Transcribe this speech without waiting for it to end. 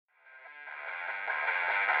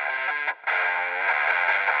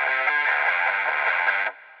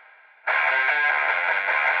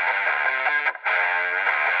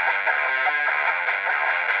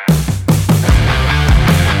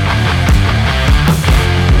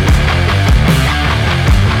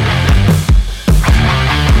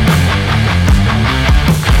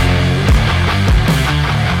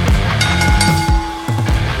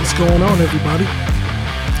everybody.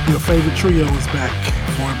 Your favorite trio is back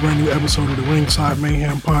for a brand new episode of the Ringside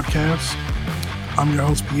Mayhem podcast. I'm your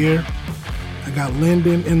host, Pierre. I got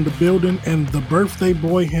Lyndon in the building and the birthday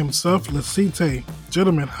boy himself, Lasite.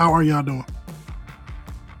 Gentlemen, how are y'all doing?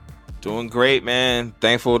 Doing great, man.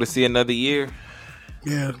 Thankful to see another year.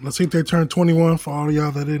 Yeah, Lasite turned 21 for all of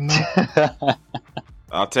y'all that didn't know.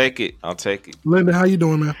 I'll take it. Lyndon, how you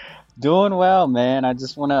doing, man? Doing well, man. I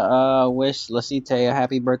just want to wish Lasite a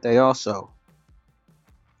happy birthday also.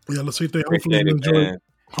 Yeah, Lasite,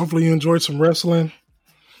 hopefully you enjoyed some wrestling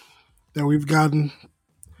that we've gotten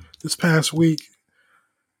this past week.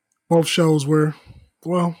 Both shows were,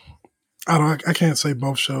 well, I can't say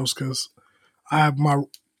both shows because I have my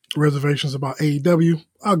reservations about AEW.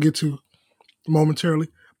 I'll get to momentarily.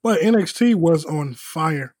 But NXT was on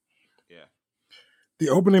fire. Yeah. The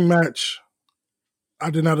opening match, I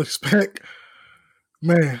did not expect.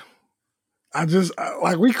 Man, I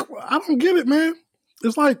don't get it, man.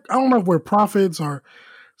 It's like, I don't know if we're prophets or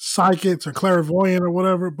psychics or clairvoyant or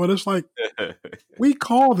whatever, but it's like we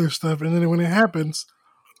call this stuff, and then when it happens,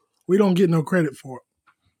 we don't get no credit for it.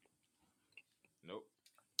 Nope.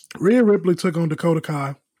 Rhea Ripley took on Dakota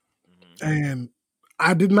Kai, and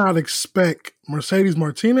I did not expect Mercedes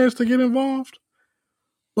Martinez to get involved,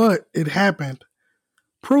 but it happened,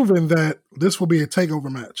 proving that this will be a takeover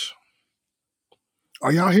match.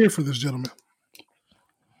 Are y'all here for this, gentlemen?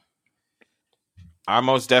 I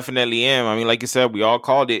most definitely am. I mean, like you said, we all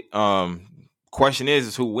called it. Question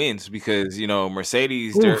is who wins, because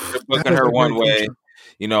Mercedes, they're booking her one way.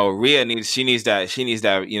 Rhea needs that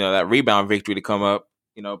that rebound victory to come up.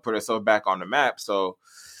 Put herself back on the map. So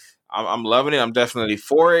I'm loving it. I'm definitely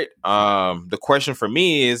for it. The question for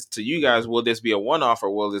me is to you guys: will this be a one-off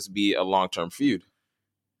or will this be a long-term feud?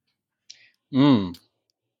 That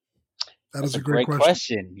is a great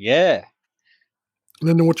question. Yeah.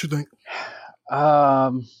 Lyndon, what you think?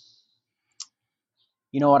 You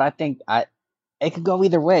know what? I think it could go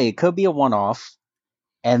either way. It could be a one-off,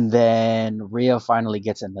 and then Rhea finally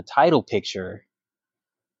gets in the title picture.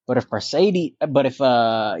 But if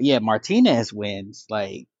Martinez wins,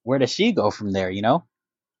 like, where does she go from there?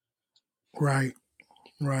 Right.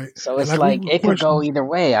 So it's like it could go either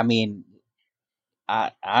way. I mean,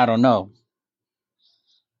 I don't know.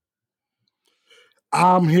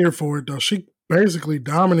 I'm here for it though. She basically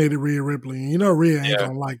dominated Rhea Ripley, and Rhea ain't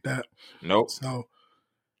gonna like that. Nope. So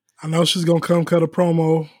I know she's gonna come cut a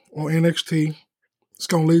promo on NXT. It's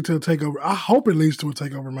gonna lead to a takeover. I hope it leads to a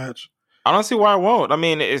takeover match. I don't see why it won't. I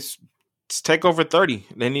mean, it's takeover 30.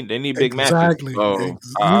 They need big matches. Exactly. So, you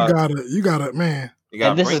gotta, man.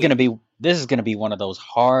 And this is gonna be one of those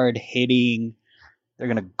hard hitting. They're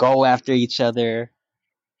gonna go after each other.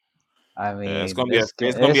 I mean, it's gonna be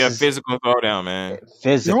a physical throwdown, man.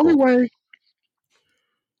 Physical. The only way.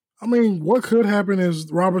 I mean, what could happen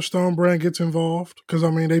is Robert Stone brand gets involved, because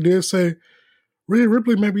they did say Rhea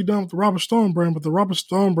Ripley may be done with the Robert Stone brand, but the Robert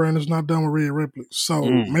Stone brand is not done with Rhea Ripley. So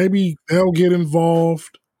maybe they'll get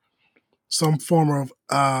involved, some form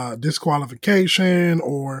of disqualification,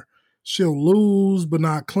 or she'll lose but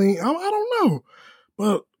not clean. I don't know.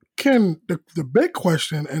 But the big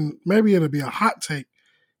question, and maybe it'll be a hot take,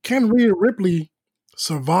 can Rhea Ripley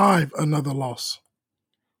survive another loss?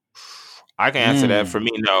 I can answer that. For me,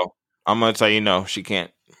 no. I'm going to tell you no, she can't.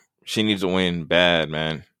 She needs to win bad,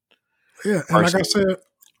 man. Yeah, and like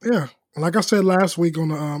I said last week on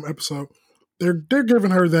the episode, they're giving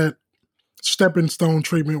her that stepping stone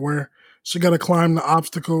treatment where she got to climb the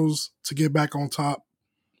obstacles to get back on top.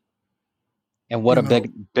 And what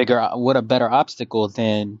a better obstacle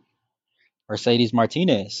than Mercedes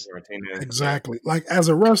Martinez. Exactly. Like, as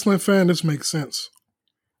a wrestling fan, this makes sense.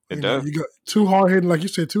 It does. You got two hard-hitting, like you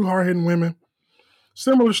said, two hard-hitting women,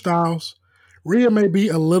 similar styles. Rhea may be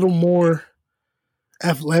a little more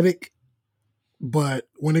athletic, but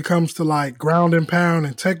when it comes to like ground and pound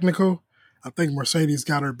and technical, I think Mercedes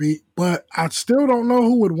got her beat. But I still don't know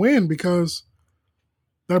who would win, because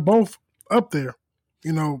they're both up there,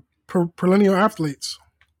 perennial athletes.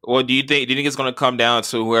 Well, do you think it's going to come down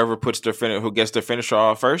to whoever who gets their finisher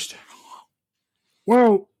off first?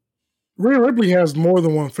 Well, Rhea Ripley has more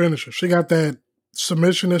than one finisher. She got that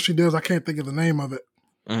submission that she does. I can't think of the name of it.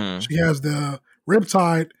 Mm-hmm. She has the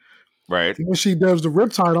Riptide. Right. And then she does the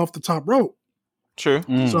Riptide off the top rope. True.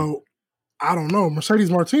 So, I don't know.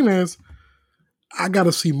 Mercedes Martinez, I got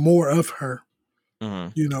to see more of her.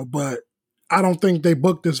 Mm-hmm. But I don't think they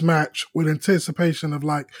booked this match with anticipation of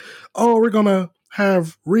like, oh, we're going to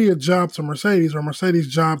have Rhea job to Mercedes or Mercedes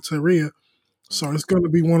job to Rhea. So it's going to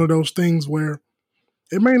be one of those things where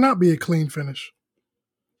it may not be a clean finish.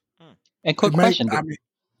 And quick question.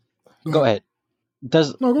 Go ahead.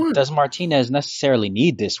 Does Martinez necessarily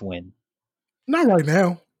need this win? Not right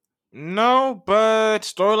now. No, but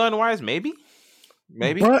storyline wise, maybe.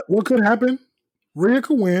 But what could happen? Rhea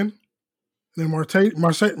could win. Then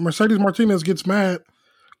Mercedes Martinez gets mad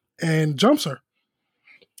and jumps her,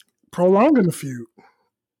 prolonging the feud.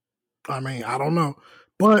 I mean, I don't know.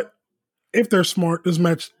 But if they're smart, this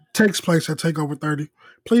match takes place at TakeOver 30.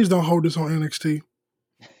 Please don't hold this on NXT.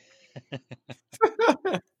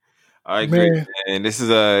 I agree. Man. And this is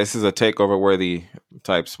a TakeOver worthy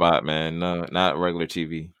type spot, man. No, not regular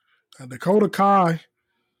TV. Dakota Kai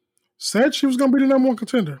said she was going to be the number one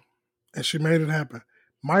contender, and she made it happen.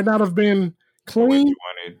 Might not have been clean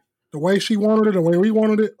the way she wanted it, the way we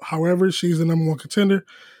wanted it. However, she's the number one contender.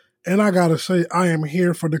 And I got to say, I am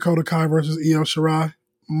here for Dakota Kai versus Io Shirai.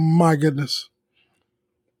 My goodness.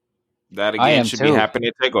 That again should be happening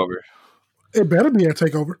at TakeOver. It better be at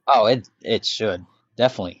TakeOver. Oh, it should.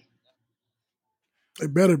 Definitely.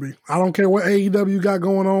 It better be. I don't care what AEW got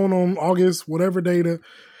going on August, whatever data.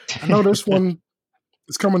 I know this one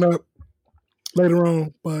is coming up later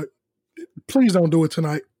on, but please don't do it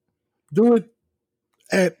tonight. Do it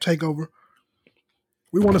at TakeOver.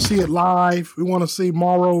 We want to see it live. We want to see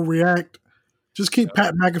Morrow react. Just keep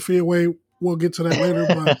Pat McAfee away. We'll get to that later.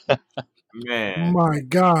 But man, my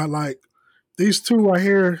God, like these two right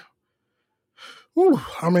here. Whew,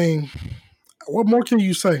 I mean, what more can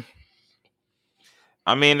you say?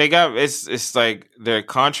 I mean, they got it's like they're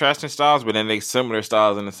contrasting styles, but then they similar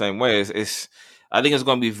styles in the same way. It's I think it's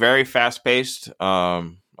going to be very fast paced. A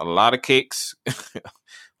lot of kicks,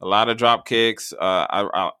 a lot of drop kicks.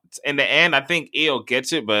 In the end, I think Io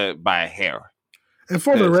gets it, but by a hair. And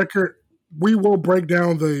for the record, we will break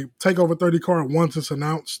down the TakeOver 30 card once it's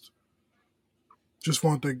announced. Just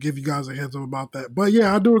want to give you guys a heads up about that. But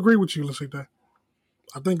yeah, I do agree with you, Lisita.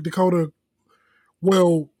 I think Dakota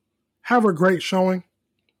will have a great showing,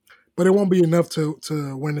 but it won't be enough to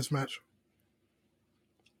win this match.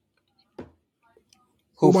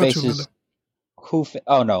 Who faces?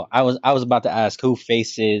 Oh no, I was about to ask who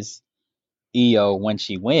faces Io when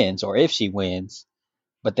she wins or if she wins,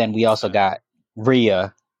 but then we also got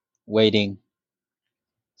Rhea waiting.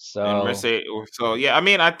 So yeah, I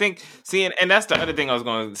mean, I think and that's the other thing I was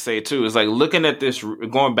going to say too is like looking at this,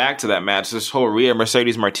 going back to that match, this whole Rhea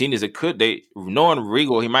Mercedes Martinez, knowing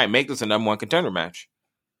Regal, he might make this a number one contender match.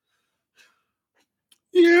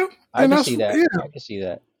 Yeah, I can see that. Yeah. I can see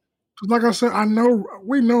that. Like I said,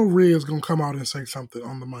 we know Rhea's going to come out and say something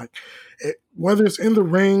on the mic. Whether it's in the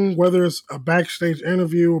ring, whether it's a backstage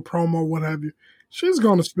interview, a promo, what have you, she's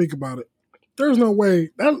going to speak about it. There's no way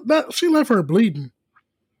that she left her bleeding.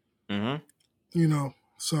 Mm-hmm. You know,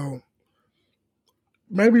 so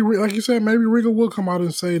maybe, like you said, maybe Regal will come out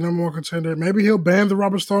and say number one contender. Maybe he'll ban the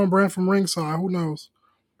Robert Stone brand from ringside. Who knows?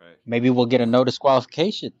 Right. Maybe we'll get a no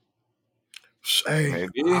disqualification. Hey,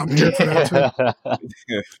 maybe. I'm here for that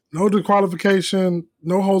too. No disqualification,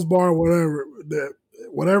 no holds bar,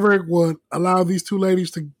 whatever it would allow these two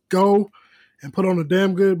ladies to go and put on a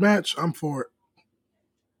damn good match, I'm for it.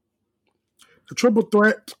 The triple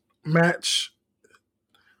threat match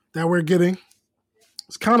that we're getting,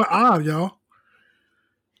 it's kind of odd, y'all.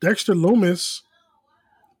 Dexter Lumis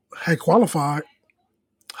had qualified.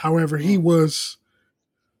 However, he was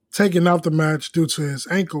taken out the match due to his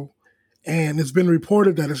ankle. And it's been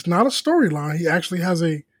reported that it's not a storyline. He actually has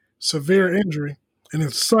a severe injury. And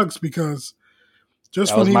it sucks because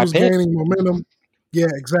just when he was gaining momentum. Yeah,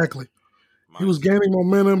 exactly. He was gaining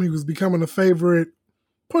momentum. He was becoming a favorite,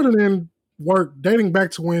 putting in work, dating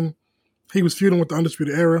back to when he was feuding with the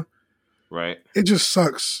Undisputed Era. Right. It just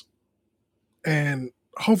sucks. And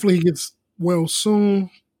hopefully he gets well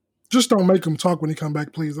soon. Just don't make him talk when he come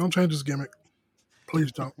back, please. Don't change his gimmick.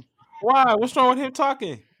 Please don't. Why? What's wrong with him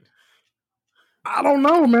talking? I don't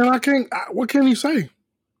know, man. What can he say?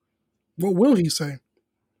 What will he say?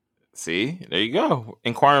 See, there you go.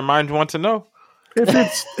 Inquiring minds want to know.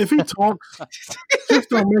 If he talks, just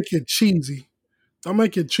don't make it cheesy. Don't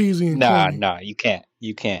make it cheesy and corny. Nah, you can't.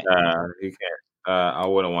 You can't. You can't. I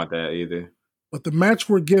wouldn't want that either. But the match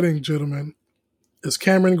we're getting, gentlemen, is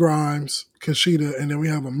Cameron Grimes, Kushida, and then we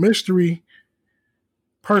have a mystery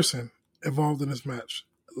person involved in this match.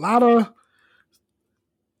 A lot of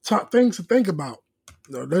top things to think about.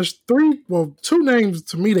 There's two names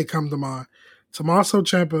to me that come to mind. Tommaso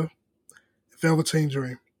Ciampa, Velveteen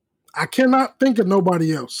Dream. I cannot think of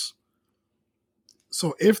nobody else.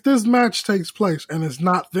 So if this match takes place and it's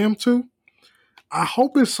not them two, I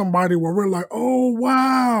hope it's somebody where we're like, oh,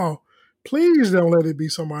 wow. Please don't let it be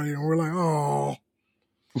somebody. And we're like, oh,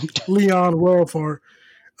 Leon Ruff or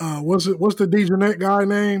what's the Dejournette guy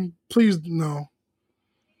name? Please, no.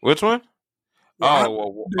 Which one?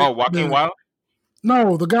 Joaquin Wilde.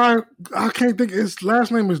 No, the guy, I can't think. His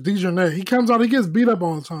last name is Dejournay. He comes out, he gets beat up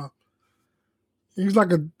all the time. He's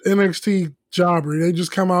like an NXT jobber. They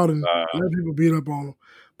just come out and let people beat up on him.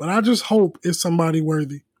 But I just hope it's somebody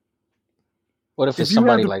worthy. What if it's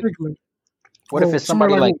somebody like? What if it's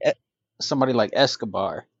somebody like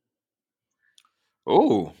Escobar?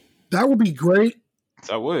 Oh, that would be great.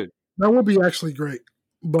 That would be actually great.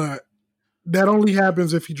 But that only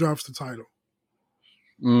happens if he drops the title.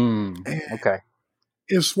 Okay.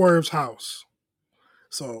 It's Swerve's house.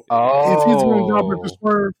 So if he's going to drop it to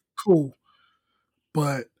Swerve, cool.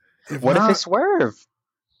 But if it's Swerve?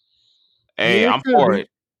 Hey, I'm for it.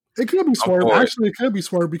 It could be Swerve. Actually, it could be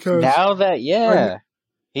Swerve because now that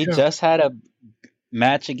he just had a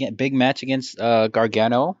big match against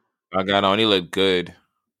Gargano. Gargano, and he looked good.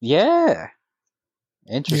 Yeah,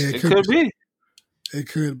 interesting. Yeah, it could be. It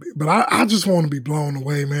could be, but I just want to be blown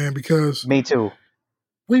away, man. Because me too.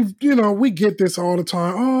 We get this all the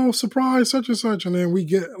time. Oh, surprise, such and such, and then we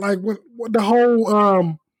get like when the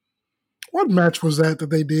whole what match was that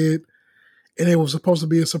they did, and it was supposed to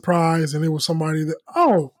be a surprise, and it was somebody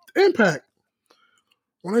that Impact.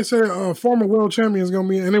 When they said former world champion is gonna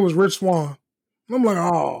be, and it was Rich Swann, and I'm like,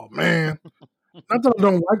 oh man. Not that I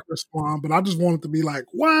don't like Rich Swann, but I just want it to be like,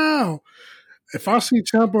 wow. If I see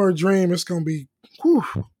Ciampa or Dream, it's gonna be whew.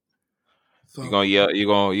 So, you gonna yell,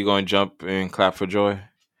 you gonna jump and clap for joy.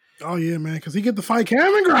 Oh yeah, man, because he get to fight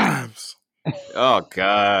Cameron Grimes. Oh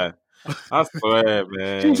God, I swear,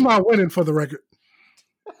 man. He's not winning for the record.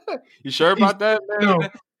 You sure about that, man? No.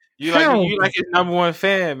 You like his number one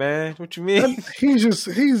fan, man. What you mean? He's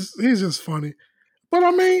just funny. But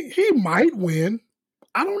I mean, he might win.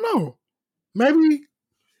 I don't know. Maybe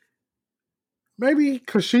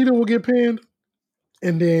Kushida will get pinned,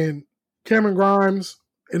 and then Cameron Grimes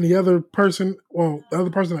and the other person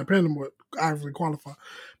that pinned him would obviously qualify.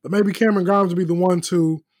 But maybe Cameron Grimes will be the one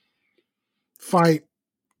to fight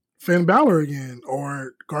Finn Balor again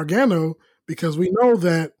or Gargano, because we know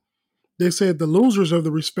that they said the losers of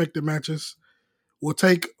the respective matches will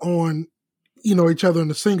take on each other in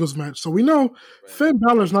the singles match. So we know Finn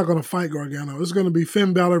Balor's not going to fight Gargano. It's going to be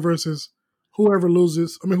Finn Balor versus whoever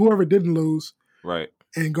loses. I mean, whoever didn't lose. Right.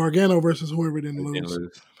 And Gargano versus whoever didn't lose.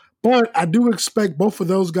 But I do expect both of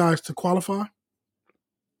those guys to qualify.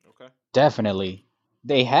 Okay. Definitely.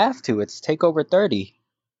 They have to. It's TakeOver 30.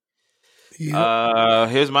 Yeah.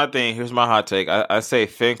 Here's my thing. Here's my hot take. I say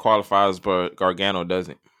Finn qualifies, but Gargano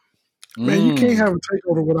doesn't. Man, you can't have a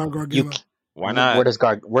TakeOver without Gargano. Why not? Where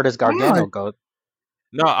does Gargano go?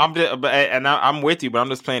 No, I'm with you, but I'm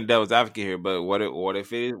just playing devil's advocate here. But what if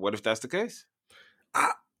that's the case?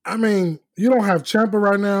 I mean, you don't have Ciampa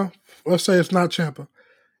right now. Let's say it's not Ciampa.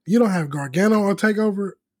 You don't have Gargano on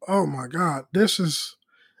TakeOver. Oh my God, this is.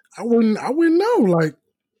 I wouldn't know. Like,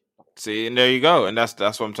 see, and there you go, and that's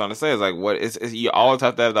what I'm trying to say. Is like, what is you always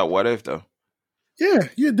have to have that what if though? Yeah,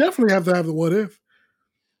 you definitely have to have the what if.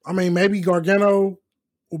 I mean, maybe Gargano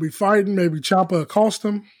will be fighting. Maybe Ciampa will cost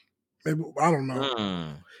him. Maybe I don't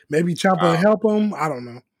know. Maybe Ciampa will help him. I don't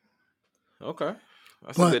know. Okay,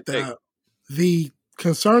 that's but a good take. The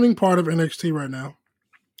concerning part of NXT right now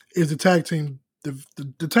is the tag team,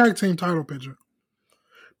 the tag team title picture,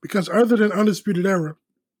 because other than Undisputed Era,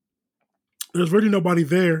 there's really nobody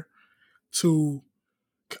there to.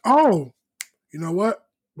 Oh, you know what?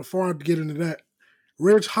 Before I get into that,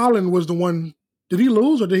 Ridge Holland was the one. Did he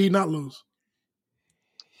lose or did he not lose?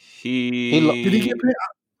 Did he get pinned?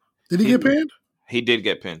 Did he get pinned? He did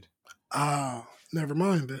get pinned. Never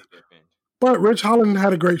mind that. But Ridge Holland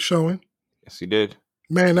had a great showing. Yes, he did.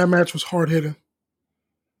 Man, that match was hard hitting.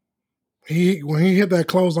 When he hit that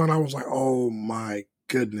clothesline, I was like, "Oh my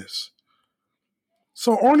goodness!"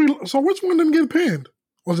 So which one didn't get pinned?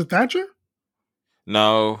 Was it Thatcher?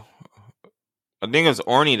 No, I think it was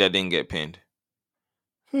Orny that didn't get pinned.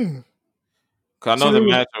 Cause I know the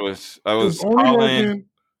match was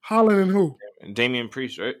Holland and who? Damian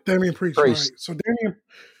Priest, right? Damian Priest. Right.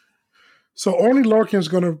 So Orny Larkin's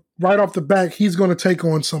gonna right off the back, he's gonna take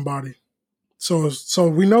on somebody. So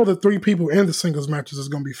we know the three people in the singles matches is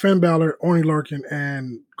gonna be Finn Balor, Orny Larkin,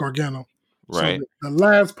 and Gargano. Right. So the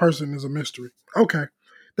last person is a mystery. Okay,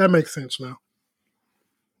 that makes sense now.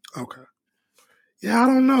 Okay. Yeah, I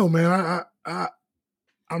don't know, man.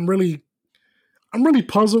 I'm really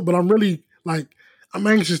puzzled, but I'm really I'm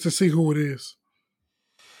anxious to see who it is.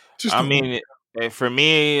 For me,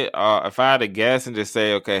 if I had to guess and just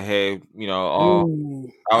say, okay, hey,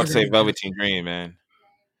 I would say Velveteen Dream, man.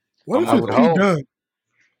 What if it's Pete Dunne?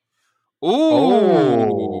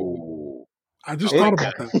 Ooh. I just thought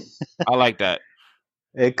about that. I like that.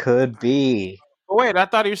 It could be. Oh, wait, I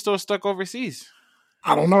thought he was still stuck overseas.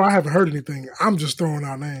 I don't know. I haven't heard anything. I'm just throwing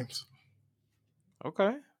out names.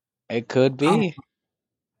 Okay. It could be.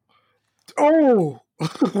 Oh,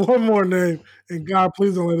 one more name. And God,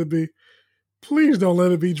 please don't let it be. Please don't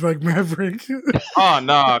let it be Drake Maverick. Oh,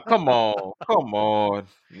 no. Come on.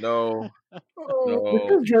 No.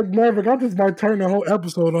 If it's Drake Maverick, I just might turn the whole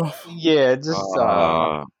episode off. Yeah, just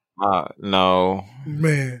no.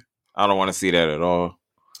 Man. I don't want to see that at all.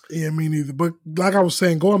 Yeah, me neither. But like I was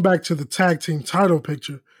saying, going back to the tag team title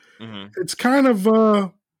picture, it's kind of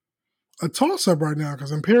a toss-up right now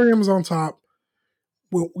because Imperium's on top.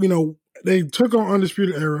 Well, they took on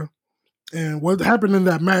Undisputed Era, and what happened in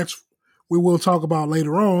that match we will talk about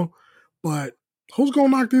later on, but who's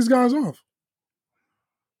going to knock these guys off?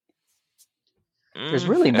 There's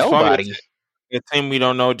really nobody. A team we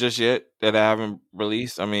don't know just yet that I haven't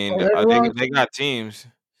released. I mean, they got teams.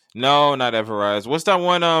 No, not Everrise. What's that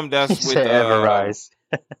one? That's with Everrise.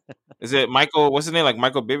 Is it Michael? What's his name? Like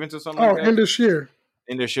Michael Bivens or something? Oh, Indus Sher.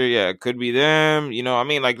 Indus Sher, yeah, it could be them. I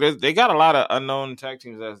mean, like they got a lot of unknown tag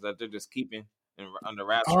teams that they're just keeping under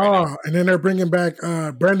wraps right now. And then they're bringing back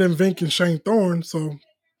Brandon Vink and Shane Thorne, so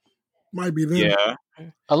might be them. Yeah.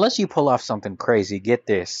 Unless you pull off something crazy, get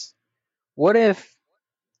this. What if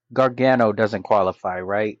Gargano doesn't qualify,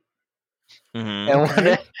 right? And what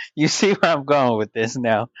if, you see where I'm going with this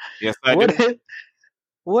now? Yes, I do.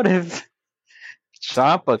 What if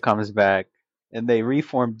Ciampa comes back and they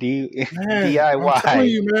reform DIY? I'm telling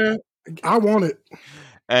you, man, I want it.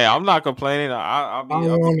 Hey, I'm not complaining. I'll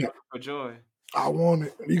be for joy. I want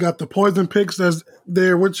it. You got the Poison Picks that's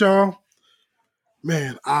there with y'all.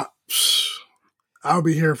 Man, I'll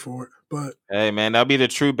be here for it. But hey, man, that'll be the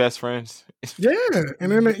true best friends. Yeah,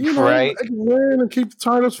 and then right. They can win and keep the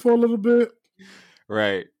titles for a little bit.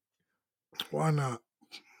 Right. Why not?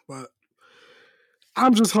 But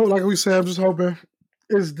I'm just hoping, like we said, I'm just hoping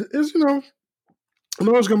is I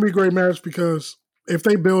know it's going to be a great match because if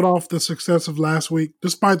they build off the success of last week,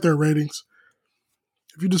 despite their ratings,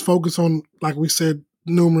 if you just focus on, like we said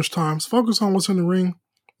numerous times, focus on what's in the ring,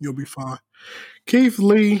 you'll be fine. Keith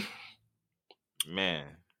Lee. Man.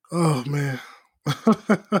 Oh, man.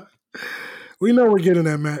 We know we're getting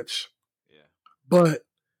that match. Yeah. But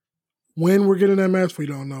when we're getting that match, we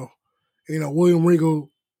don't know. William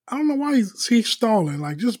Regal, I don't know why he's stalling.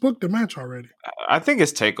 Like, just book the match already. I think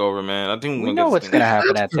it's TakeOver, man. I think we know what's going to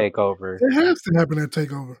happen at TakeOver. It has to happen at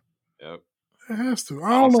TakeOver. Yep. It has to. I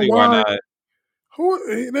don't know why not.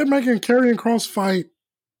 They're making Karrion Kross fight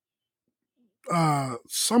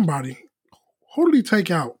somebody. Who did he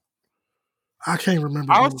take out? I can't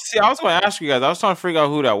remember. I was going to ask you guys. I was trying to figure out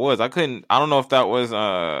who that was. I don't know if that was.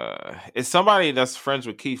 It's somebody that's friends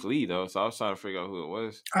with Keith Lee though. So I was trying to figure out who it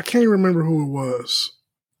was. I can't remember who it was.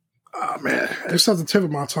 Man, it's at the tip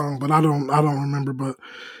of my tongue, but I don't remember. But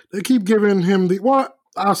they keep giving him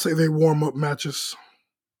I'll say they warm up matches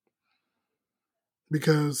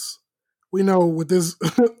because we know with this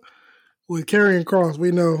with Karrion Kross,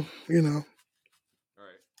 we know right.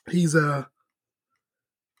 He's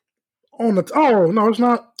on the no, it's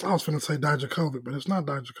not. I was going to say Dijakovic, but it's not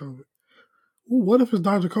Dijakovic. Ooh, what if it's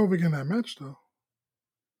Dijakovic in that match though?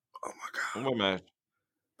 Oh my god! What match?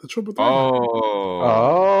 The triple threat.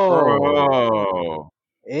 Oh,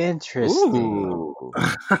 interesting.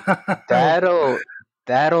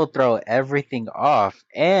 That'll throw everything off,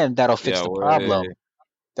 and that'll fix the problem.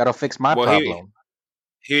 That'll fix my problem.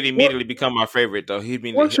 He would immediately become my favorite, though.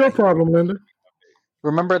 What's your problem, Linda?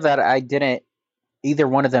 Remember that I didn't. Either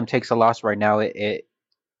one of them takes a loss right now. It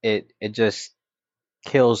just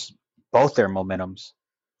kills both their momentums.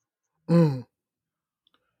 Okay.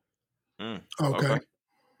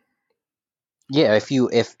 Yeah,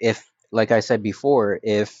 if like I said before,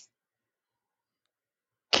 if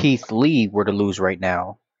Keith Lee were to lose right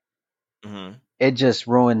now, it just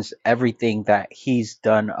ruins everything that he's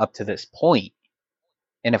done up to this point.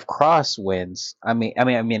 And if Kross wins, I mean,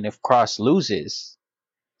 if Kross loses,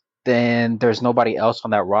 then there's nobody else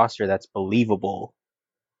on that roster that's believable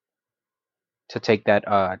to take that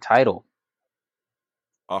title.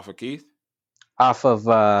 Off of Keith? Off of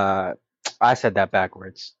I said that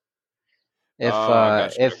backwards. I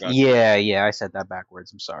said that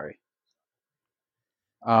backwards. I'm sorry.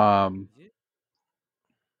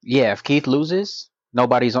 If Keith loses,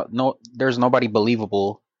 there's nobody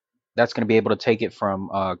believable that's going to be able to take it from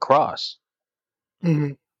Kross.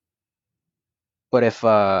 Mm-hmm. But if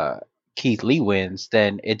Keith Lee wins,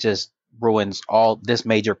 then it just ruins all this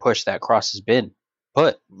major push that Kross has been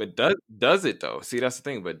put. But does it though? See, that's the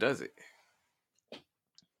thing. But does it?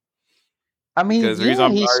 I mean,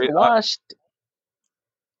 he squashed.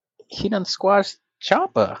 He done squashed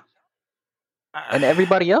Ciampa. and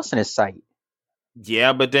everybody else in his sight.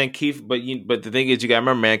 Yeah, but then but the thing is, you gotta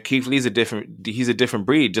remember, man, Keith Lee's he's a different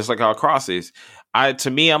breed, just like how Cross is.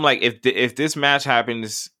 To me, I'm like, if this match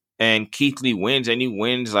happens and Keith Lee wins, and he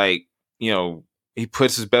wins, like, he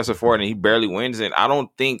puts his best foot forward and he barely wins, and I don't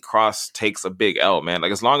think Cross takes a big L, man.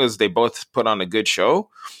 Like, as long as they both put on a good show,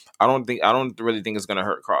 I don't really think it's gonna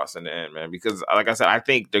hurt Cross in the end, man. Because, like I said, I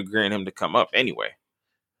think they're gearing him to come up anyway.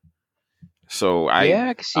 So I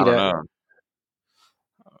can see that. Know.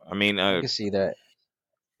 I mean, I can see that.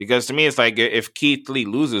 Because to me, it's like, if Keith Lee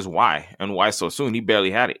loses, why? And why so soon? He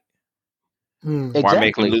barely had it. Exactly. Why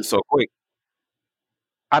make him lose so quick?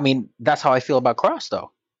 I mean, that's how I feel about Cross,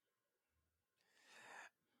 though.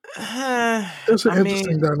 It's an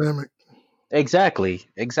interesting dynamic. Exactly.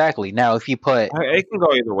 Now, if you put... It can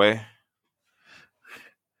go either way.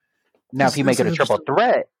 Now, if you make it a triple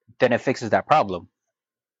threat, then it fixes that problem.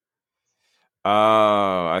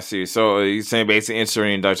 I see. So you're saying basically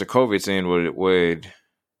inserting Dijakovic in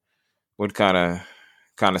would kind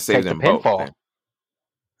of save them both.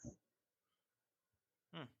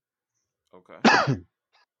 Okay.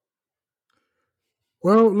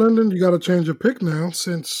 Well, Lyndon, you got to change your pick now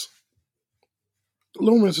since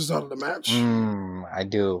Lumis is out of the match. I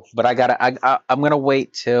do, but I'm gonna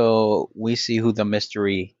wait till we see who the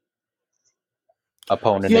mystery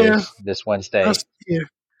opponent is this Wednesday.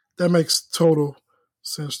 That makes total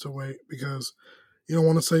sense to wait, because you don't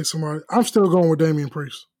want to say somebody. I'm still going with Damian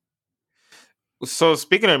Priest. So,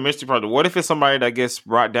 speaking of mystery partner, what if it's somebody that gets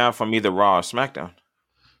brought down from either Raw or SmackDown?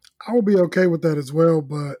 I would be okay with that as well,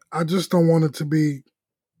 but I just don't want it to be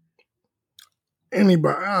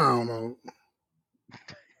anybody. I don't know.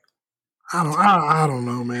 I don't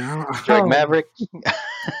know, man. Drake Maverick?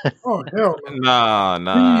 Oh, hell no.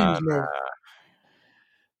 Nah.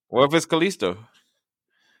 What if it's Kalisto?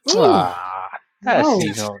 Nah,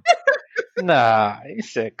 he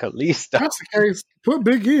said Kalisto. That's the case. Put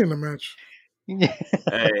Big E in the match.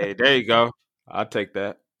 Hey, there you go. I'll take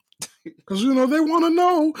that. Because, they want to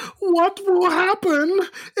know what will happen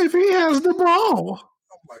if he has the ball.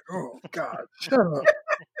 I'm like, oh, God, shut up.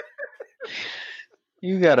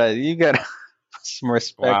 You gotta some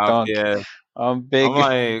respect on Big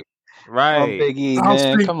E. Right. On Big E,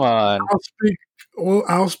 man. Come on.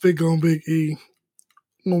 I'll speak on Big E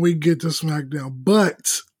when we get to SmackDown.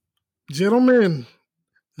 But, gentlemen,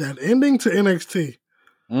 that ending to NXT.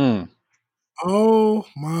 Oh,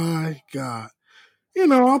 my God.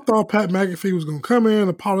 I thought Pat McAfee was going to come in,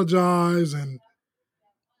 apologize, and,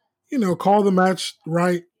 call the match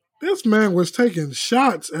right. This man was taking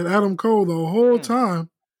shots at Adam Cole the whole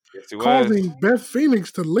time, causing Beth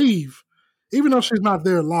Phoenix to leave, even though she's not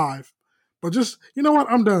there live. But just, you know what?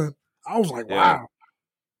 I'm done. I was like, wow.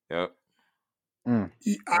 Yep.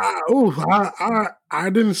 I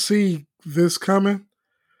didn't see this coming.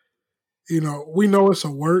 We know it's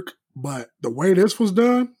a work, but the way this was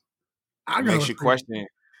done, makes you question.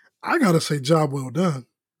 I gotta say, job well done.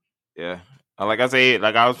 Yeah. Like I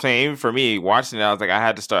was saying, even for me watching it, I was like, I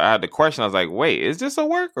had to question. I was like, wait, is this a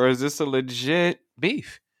work or is this a legit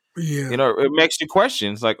beef? Yeah. It makes you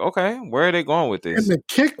question. It's like, okay, where are they going with this? And the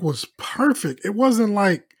kick was perfect. It wasn't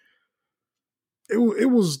like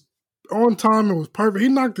it was on time. It was perfect. He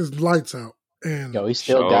knocked his lights out. And he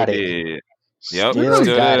still got it. Yep. Still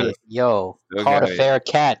got it. Caught a fair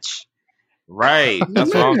catch. Right.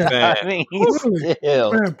 That's what I'm saying. I mean,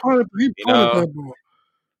 still. Man, he punted that ball.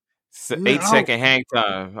 8-second hang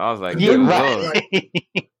time. I was like, right.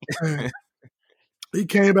 He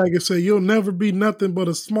came back and said, "You'll never be nothing but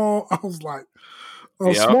a small." I was like,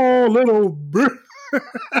 small little.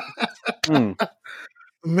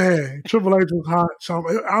 Man, Triple H was hot.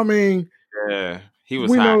 I mean, he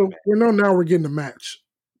was hot. We know now we're getting a match.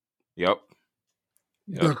 Yep.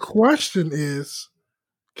 The question is,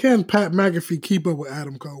 can Pat McAfee keep up with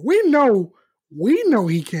Adam Cole? We know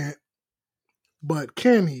he can't, but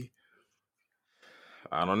can he?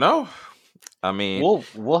 I don't know. I mean,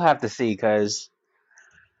 we'll have to see, because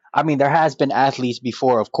I mean, there has been athletes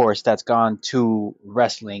before, of course, that's gone to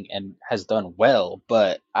wrestling and has done well,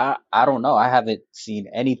 but I don't know. I haven't seen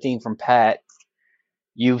anything from Pat.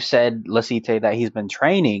 You said, Lasite, that he's been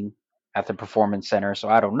training at the Performance Center, so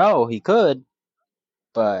I don't know. He could,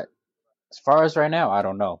 but as far as right now, I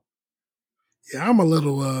don't know. Yeah, I'm a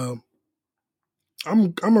little.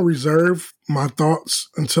 I'm gonna reserve my thoughts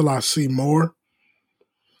until I see more.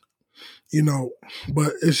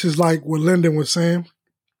 But it's just like what Lyndon was saying.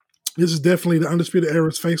 This is definitely the Undisputed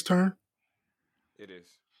Era's face turn. It is.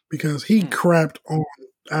 Because he crapped on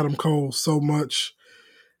Adam Cole so much.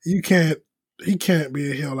 He can't be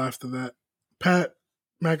a heel after that. Pat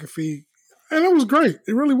McAfee, and it was great.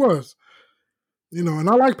 It really was. You know, and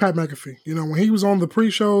I like Pat McAfee. You know, when he was on the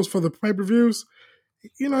pre-shows for the pay-per-views,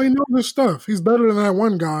 you know, he knows his stuff. He's better than that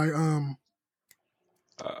one guy.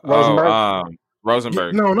 Rosenberg?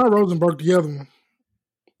 Rosenberg. No, not Rosenberg. The other one.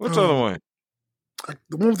 What's the other one?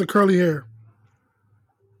 The one with the curly hair.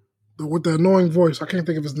 With the annoying voice. I can't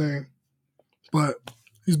think of his name. But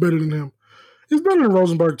he's better than him. He's better than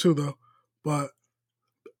Rosenberg too, though. But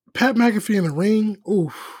Pat McAfee in the ring,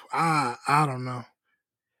 oof, I don't know.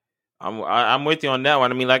 I'm with you on that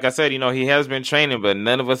one. I mean, like I said, you know, he has been training, but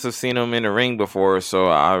none of us have seen him in the ring before. So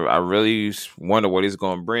I really wonder what he's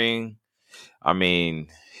going to bring. I mean,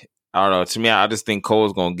 I don't know. To me, I just think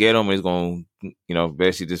Cole's going to get him. He's going to, you know,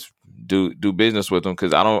 basically just do business with him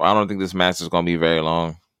because I don't think this match is going to be very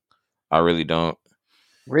long. I really don't.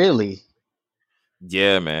 Really?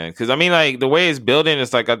 Yeah, man. Because I mean, like the way it's building,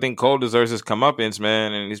 it's like I think Cole deserves his comeuppance,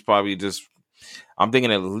 man, and he's probably just. I'm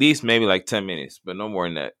thinking at least maybe like 10 minutes, but no more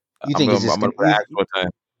than that. You think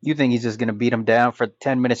he's just gonna beat him down for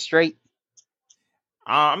 10 minutes straight?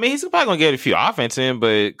 I mean, he's probably gonna get a few offense in,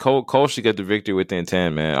 but Cole should get the victory within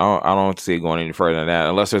 10, man. I don't see it going any further than that,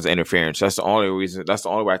 unless there's interference. That's the only reason. That's the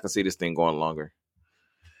only way I can see this thing going longer.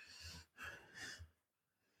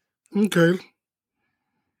 Okay,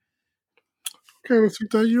 let's see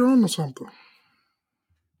that you're on to something.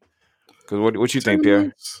 Because what you think,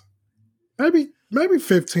 Pierre? Maybe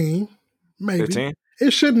 15. Maybe 15?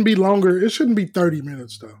 It shouldn't be longer. It shouldn't be 30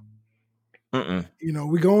 minutes though. You know,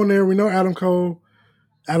 we go in there. We know Adam Cole.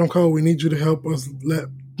 Adam Cole, we need you to help us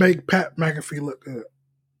make Pat McAfee look good.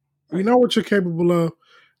 We know what you're capable of.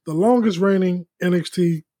 The longest reigning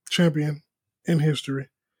NXT champion in history.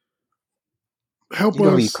 Help us.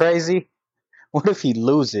 Gonna be crazy. What if he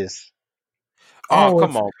loses? Oh,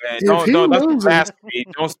 come on, man! Don't that's blasphemy.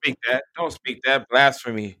 Don't speak that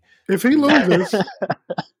blasphemy. If he loses,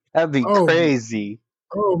 that'd be crazy.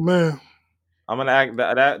 Oh man. I'm gonna act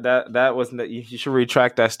that was you should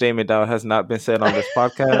retract that statement that has not been said on this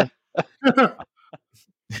podcast.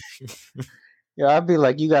 Yeah, I'd be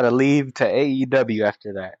like, you gotta leave to AEW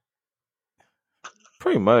after that.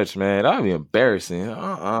 Pretty much, man. That'd be embarrassing.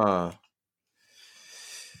 I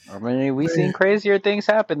mean, we've seen crazier things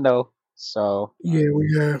happen though. So yeah,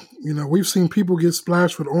 we have. You know, we've seen people get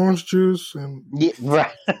splashed with orange juice, and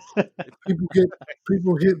right.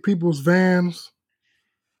 people hit people's vans.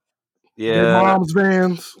 Yeah, their mom's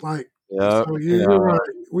vans. Like, so you're right.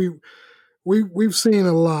 We've seen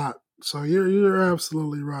a lot. So you're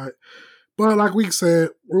absolutely right. But like we said,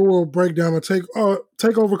 we will break down the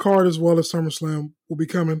takeover card as well as SummerSlam will be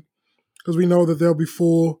coming because we know that they'll be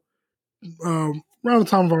full around the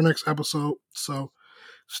time of our next episode. So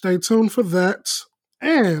stay tuned for that.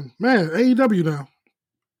 And man, AEW now.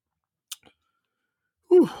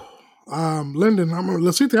 Whew. Lyndon, I'm gonna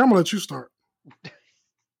let you start.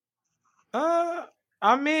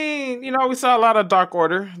 I mean, you know, we saw a lot of Dark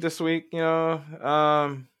Order this week, you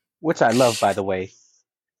know. Which I love, by the way.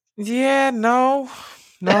 Yeah, no.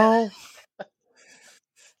 No,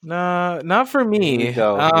 not for me. Here we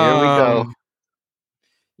go.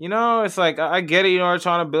 You know, it's like I get it, you know, we're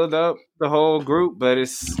trying to build up the whole group, but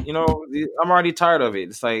it's, you know, I'm already tired of it.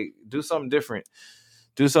 It's like do something different.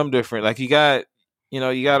 Like you got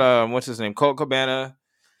what's his name? Colt Cabana.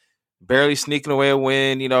 Barely sneaking away a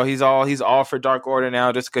win. You know, he's all for Dark Order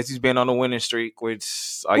now just because he's been on a winning streak,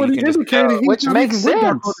 which which makes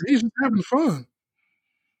sense. He's just having fun.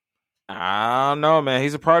 I don't know, man.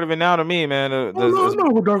 He's a part of it now to me, man. I'm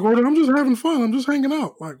not with Dark Order. I'm just having fun. I'm just hanging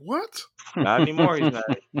out. Like, what? Not anymore. He's not.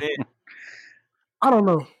 I don't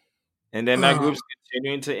know. And then that group's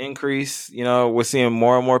continuing to increase. You know, we're seeing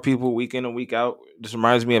more and more people week in and week out. This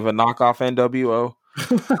reminds me of a knockoff NWO.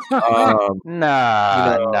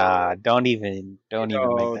 Nah. Don't even make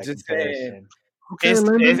that comparison. Okay,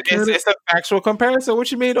 it's a factual comparison.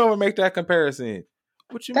 What you mean don't make that comparison?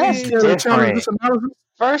 What you That's mean? Different.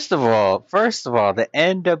 First of all, the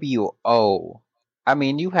NWO. I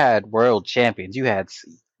mean, you had world champions. You had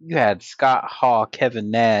Scott Hall,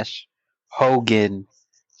 Kevin Nash, Hogan,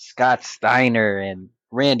 Scott Steiner, and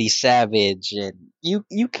Randy Savage, and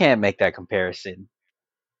you can't make that comparison.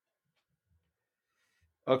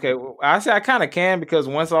 Okay, well, I say I kind of can because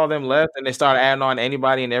once all them left and they started adding on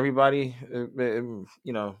anybody and everybody, it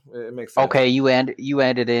makes sense. Okay, you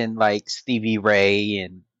ended in like Stevie Ray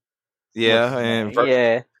and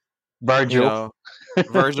Virgil.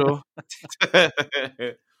 Virgil.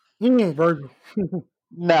 Virgil.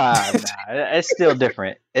 Nah, it's still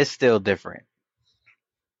different.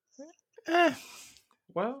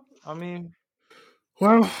 Well, I mean,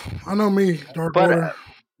 I know me, Dark Order.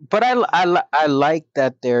 But I like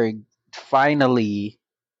that they're finally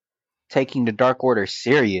taking the Dark Order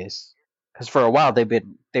serious Because for a while they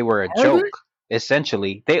were a Are they? joke.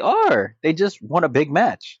 Essentially, they are. They just won a big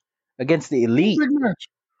match against the What elite, big match?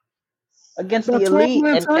 against the That elite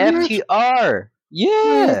 12-man and tag match? FTR. Man, if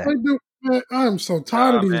Yeah, they do, man, I am so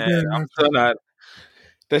tired of Nah, these man, damn I'm matches. still not.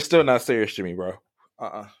 They're still not serious to me, bro.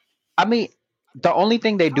 I mean, the only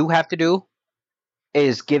thing they do have to do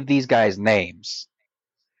is give these guys names.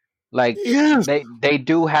 Like Yes, they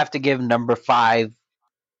do have to give number 5,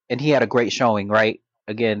 and he had a great showing, right,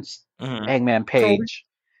 against Mhm. Hangman Cody. Page.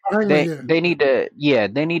 Hangman, yeah.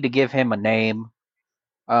 They need to give him a name.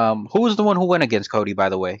 Who was the one who went against Cody, by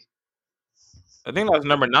the way? I think that was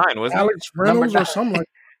number 9, wasn't it? Alex Number Reynolds 9. or something like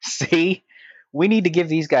See, we need to give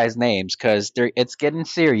these guys names because it's getting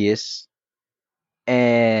serious,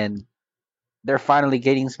 and they're finally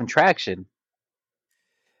getting some traction.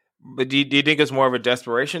 But do you think it's more of a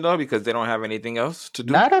desperation though, because they don't have anything else to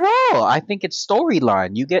do? Not at all. I think it's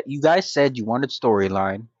storyline. You guys said you wanted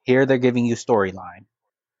storyline. Here they're giving you storyline.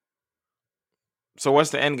 So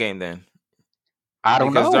what's the end game then? I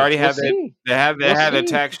don't Because know. they already We'll have see. they had see.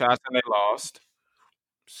 attack shots and they lost.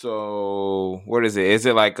 So what is it? Is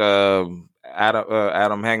it like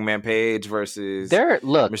Adam Hangman Page versus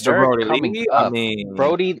Mr. Brody coming Lee? up. I mean,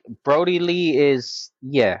 Brody Lee is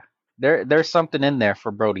there's something in there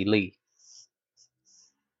for Brody Lee.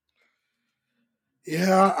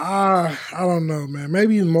 Yeah, I don't know, man.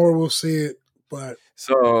 Maybe more we'll see it, but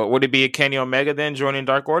so would it be a Kenny Omega then joining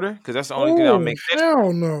Dark Order? Because that's the only thing that'll make sense.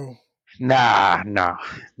 Hell no. Nah.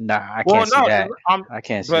 I can't see that. I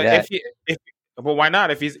can't see that. But why not?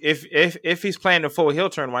 If he's playing the full heel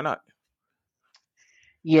turn, why not?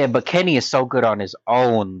 Yeah, but Kenny is so good on his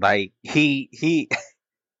own. Like he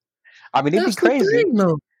I mean, it'd be crazy.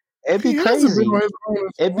 It'd be crazy.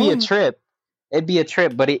 It'd be a trip. It'd be a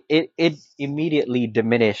trip, but it immediately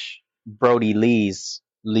diminish Brody Lee's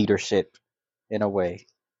leadership in a way.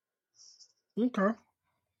 Okay.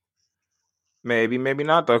 Maybe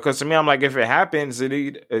not though. Because to me, I'm like, if it happens, it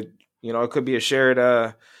could be a shared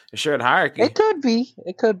hierarchy. It could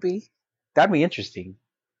be. That'd be interesting.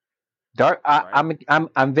 Dark.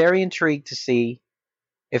 I'm very intrigued to see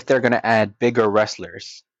if they're gonna add bigger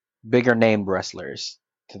named wrestlers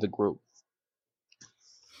to the group.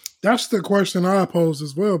 That's the question I pose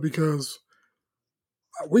as well, because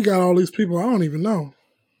we got all these people I don't even know.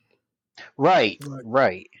 Right.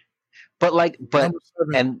 But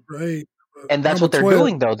and that's what they're 12.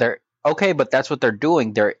 doing though. But that's what they're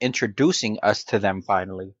doing. They're introducing us to them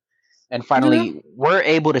finally. And finally we're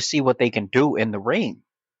able to see what they can do in the ring.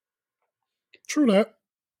 True that.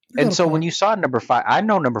 And so when you saw number 5, I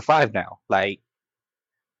know number 5 now. Like,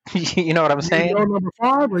 you know what I'm saying? You know number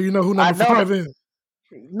 5, or you know who number 5 is?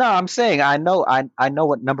 No, I'm saying I know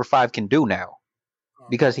what number 5 can do now,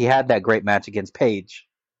 because he had that great match against Page.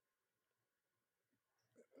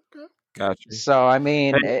 Okay. Gotcha. So I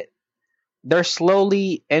mean, they're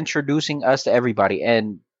slowly introducing us to everybody.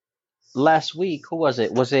 And last week, who was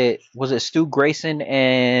it? Was it Stu Grayson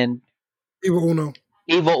and Evil Uno?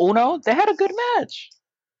 They had a good match.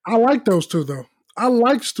 I like those two though. I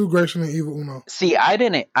like Stu Grayson and Evil Uno. See, I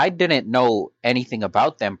didn't know anything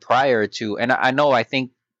about them prior to, and I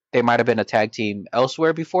think they might have been a tag team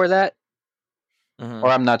elsewhere before that, or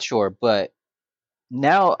I'm not sure. But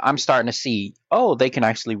now I'm starting to see, they can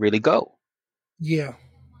actually really go. Yeah.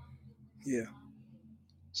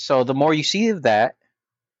 So the more you see of that,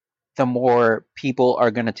 the more people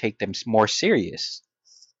are going to take them more serious.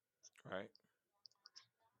 Right.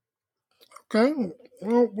 Okay.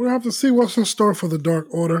 Well, we'll have to see what's in store for the Dark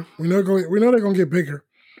Order. We know they're going to get bigger.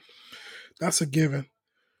 That's a given.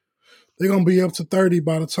 They're going to be up to 30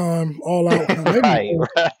 by the time All Out. Right.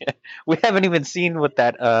 We haven't even seen what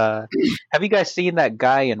that. Have you guys seen that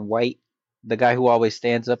guy in white? The guy who always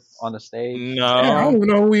stands up on the stage? No. Yeah, I don't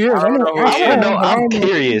know who he is. I'm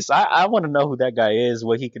curious. I want to know who that guy is,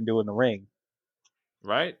 what he can do in the ring.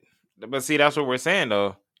 Right. But see, that's what we're saying,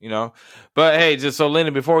 though. But hey, just so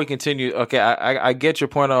Lyndon, before we continue, okay, I get your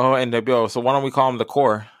point on NWO. So why don't we call him the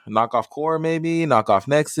Core? Knockoff Core, maybe knockoff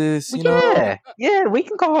Nexus. Yeah, we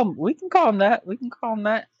can call him. We can call him that.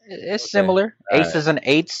 It's similar. Aces and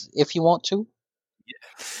eights, if you want to.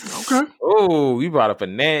 Okay. Oh, you brought up a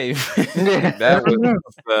name. That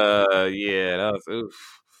was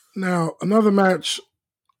oof. Now another match.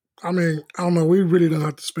 I mean, I don't know. We really don't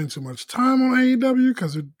have to spend too much time on AEW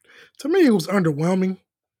because to me it was underwhelming.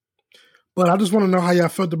 But I just want to know how y'all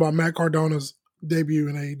felt about Matt Cardona's debut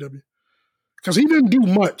in AEW, because he didn't do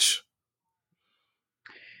much.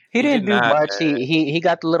 He didn't do much. He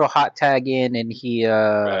got the little hot tag in, and he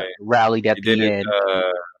rallied at the end.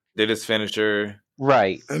 Did his finisher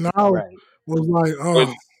right? And I was like,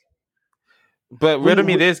 oh. But riddle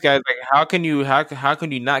me this, guys. Like, how can you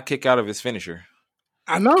not kick out of his finisher?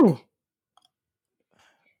 I know.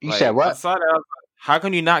 You said what? I saw that. How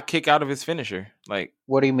can you not kick out of his finisher? Like,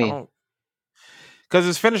 what do you mean? Because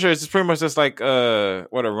his finisher is pretty much just like a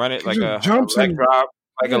run it, like a leg drop,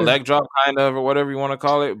 like a leg drop kind of, or whatever you want to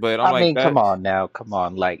call it. But I mean, come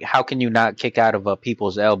on. Like, how can you not kick out of a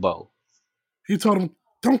people's elbow? He told him,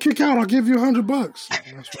 "Don't kick out. I'll give you $100."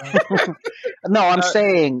 That's right. No, I'm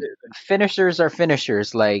saying finishers are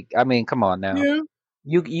finishers. Like, I mean, come on now. Yeah.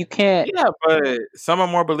 You can't. Yeah, but some are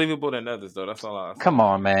more believable than others, though. That's all I. Come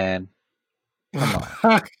on, man. Come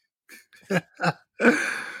on.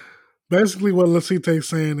 Basically, what Lasite's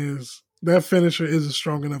saying is that finisher isn't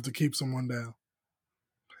strong enough to keep someone down.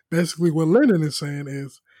 Basically, what Lyndon is saying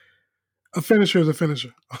is a finisher is a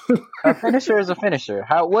finisher. A finisher is a finisher.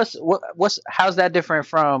 How's that different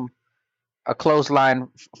from a clothesline,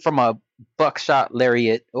 from a buckshot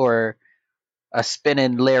lariat or a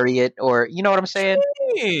spinning lariat, or you know what I'm saying?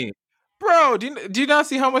 Hey, bro, do you not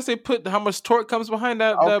see how much torque comes behind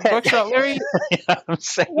that buckshot lariat? I'm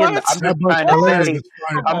saying, I'm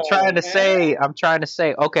trying to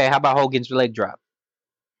say, okay, how about Hogan's leg drop?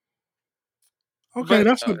 Okay,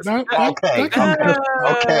 that's okay.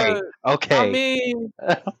 I mean,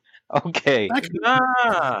 okay.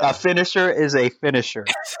 A finisher is a finisher.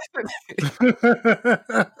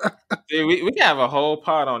 Dude, we can have a whole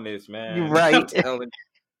pod on this, man. You're right.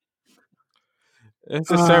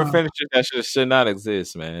 It's a certain finisher that should not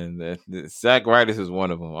exist, man. Zack Ryder is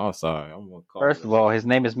one of them. I'm sorry. I'm gonna call First of all, his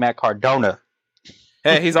name is Matt Cardona.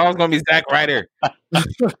 Hey, he's always gonna be Zack Ryder.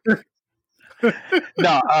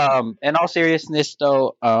 No, in all seriousness,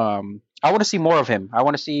 though, I want to see more of him. I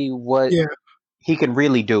want to see what he can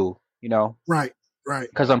really do. You know, right.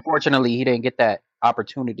 Because unfortunately, he didn't get that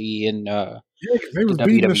opportunity in. They was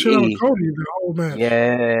beating the shit out of Cody the whole match.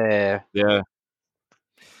 Yeah.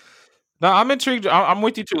 No, I'm intrigued. I'm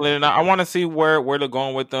with you too, Lynn. I want to see where they're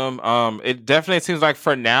going with them. It definitely seems like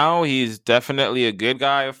for now he's definitely a good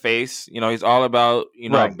guy, a face. You know, he's all about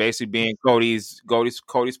basically being Cody's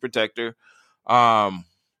protector. I'm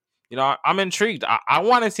intrigued. I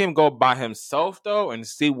want to see him go by himself though and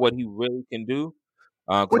see what he really can do.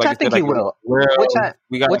 Which I think he will. Which I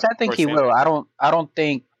think he will. I don't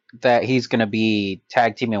think that he's gonna be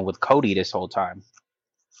tag teaming with Cody this whole time.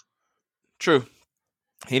 True.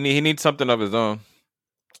 He needs something of his own.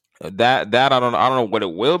 That I don't know what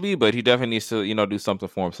it will be, but he definitely needs to do something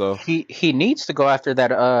for himself. He needs to go after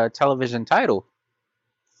that television title.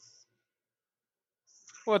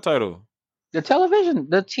 What title? The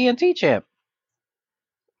TNT champ.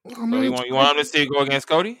 So you want him to see it go against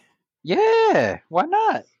Cody? Yeah, why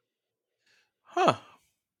not? Huh.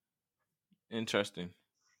 Interesting.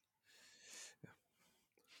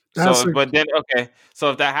 So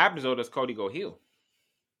if that happens, though, does Cody go heel?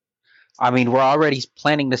 I mean, we're already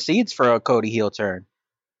planting the seeds for a Cody heel turn.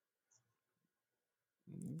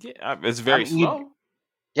 Yeah, it's very slow.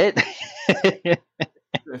 It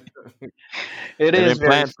is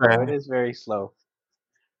very slow. It is very slow,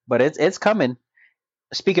 but it's coming.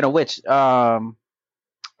 Speaking of which, I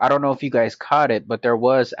don't know if you guys caught it, but there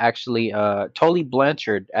was actually Tully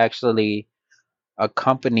Blanchard actually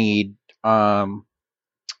accompanied FTR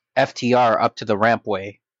up to the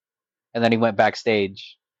rampway, and then he went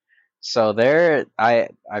backstage. So I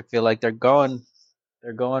feel like they're going.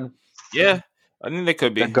 Yeah, I think they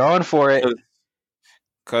could be. They're going for it.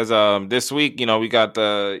 Because this week, we got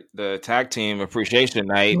the tag team appreciation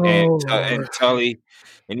night, and Tully,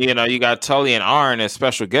 and you got Tully and Arn as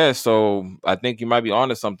special guests. So I think you might be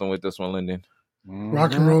onto something with this one, Lyndon.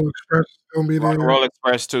 Rock and Roll Express is gonna be there. Rock and Roll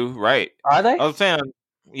Express too, right? Are they? I was saying,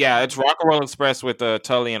 yeah, it's Rock and Roll Express with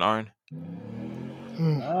Tully and Arn.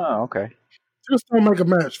 Oh, okay. Just don't make a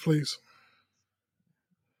match, please.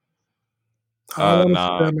 I don't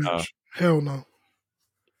want to see that match. Hell no.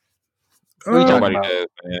 What are you talking about?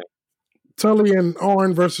 Tully and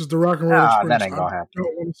Arn versus the Rock and Roll Express. That ain't gonna happen.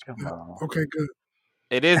 Okay, good.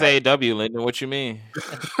 It is AEW, Lyndon. What you mean?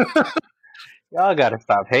 Y'all gotta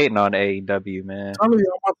stop hating on AEW, man. I'm about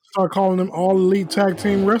to start calling them All Elite Tag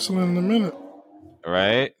Team Wrestling in a minute.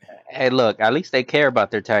 Right? Hey, look, at least they care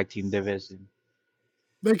about their tag team division.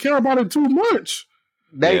 They care about it too much.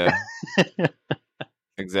 Yeah.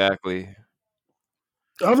 Exactly.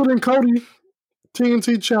 Other than Cody,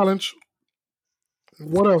 TNT Challenge,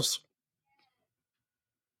 what else?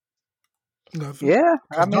 Nothing. Yeah,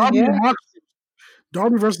 I mean,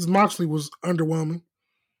 Darby versus Moxley was underwhelming.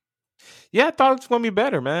 Yeah, I thought it was going to be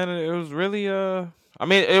better, man. It was really, I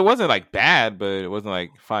mean, it wasn't like bad, but it wasn't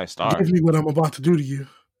like 5 stars. Give me what I'm about to do to you.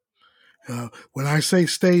 When I say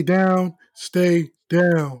stay down, stay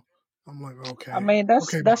down. I'm like, okay. I mean,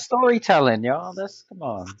 that's storytelling, y'all. Come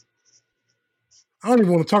on. I don't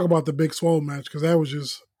even want to talk about the Big Swole match because that was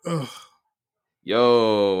just, ugh.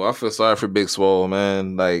 Yo, I feel sorry for Big Swole,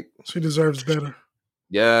 man. Like, she deserves better.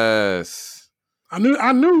 Yes. I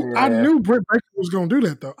knew Britt Baker was gonna do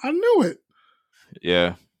that though. I knew it.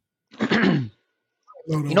 Yeah. You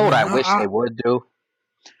know what I wish they would do?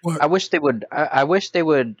 What? I wish they would. I wish they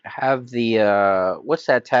would have the what's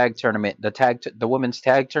that tag tournament? The women's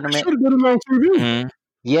tag tournament. Should have been on TV. Mm-hmm.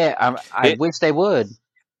 Yeah, I wish they would.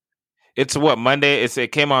 It's what Monday.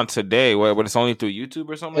 It came on today. What? It's only through YouTube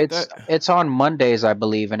or something like that. It's on Mondays, I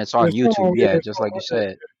believe, and it's on YouTube. Yeah, just like you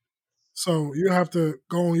said. So you have to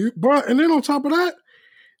go on YouTube, but and then on top of that,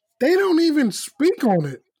 they don't even speak on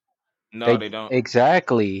it. No, they don't.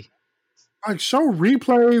 Exactly. Like show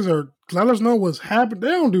replays or let us know what's happened. They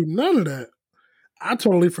don't do none of that. I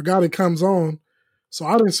totally forgot it comes on. So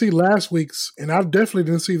I didn't see last week's, and I definitely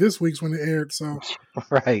didn't see this week's when it aired. So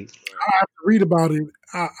right, I have to read about it.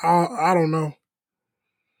 I don't know.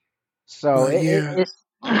 So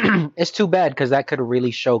it's too bad because that could have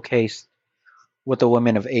really showcased what the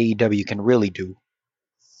women of AEW can really do.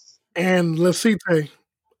 And Lasite,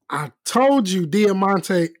 I told you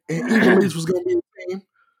Diamante and Ivelisse was going to be a team.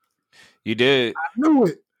 You did. I knew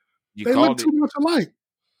it. They look too much alike.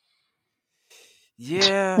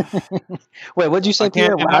 Yeah. Wait, what'd you say,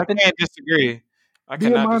 Pierre? I can't disagree. I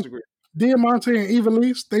cannot disagree. Diamante and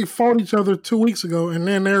Ivelisse, they fought each other 2 weeks ago, and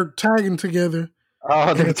then they're tagging together.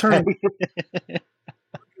 Oh, they're tagging.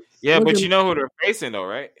 Yeah, but you know who they're facing, though,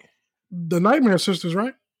 right? The Nightmare Sisters,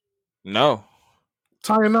 right? No.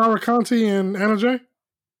 Tayanara Conti and Anna Jay?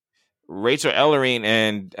 Rachel Ellering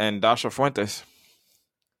and Dasha Fuentes.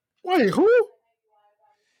 Wait, who?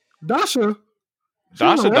 Dasha?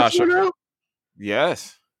 Dasha. Girl?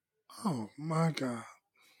 Yes. Oh, my God.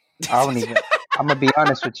 I'm going to be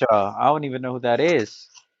honest with y'all. I don't even know who that is.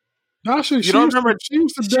 Dasha, you don't remember? She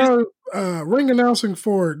used to do ring announcing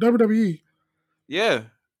for WWE. Yeah.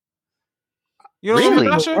 You don't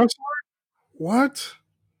remember Dasha? What?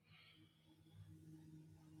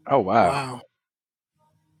 Oh, wow.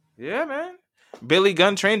 Yeah, man. Billy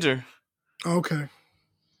Gunn trained her. Okay.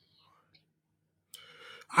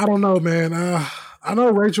 I don't know, man. I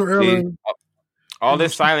know Rachel Ellering. All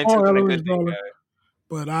this silence is a good thing,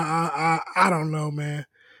 but I don't know, man.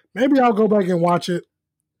 Maybe I'll go back and watch it.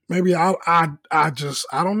 Maybe I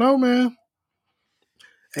don't know, man.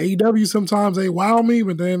 AEW sometimes they wow me,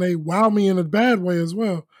 but then they wow me in a bad way as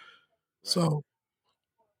well. Right. So,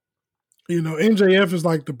 MJF is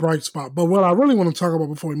like the bright spot. But what I really want to talk about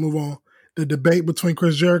before we move on, the debate between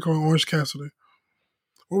Chris Jericho and Orange Cassidy.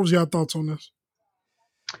 What was your thoughts on this?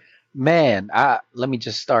 Man, let me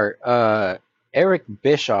just start. Eric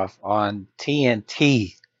Bischoff on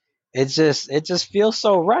TNT. It just feels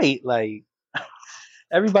so right. Like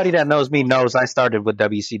everybody that knows me knows I started with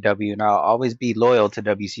WCW, and I'll always be loyal to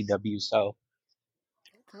WCW. So,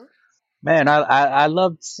 okay. Man, I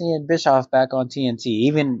loved seeing Bischoff back on TNT,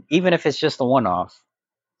 even if it's just a one-off.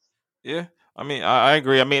 Yeah, I mean, I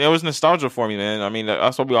agree. I mean, it was nostalgia for me, man. I mean,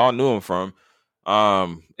 that's what we all knew him from.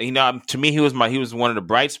 To me, he was one of the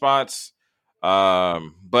bright spots.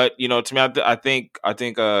 But to me, I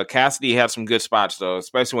think Cassidy had some good spots though,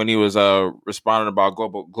 especially when he was responding about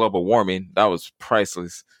global warming. That was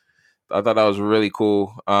priceless. I thought that was really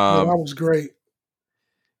cool. Yeah, that was great.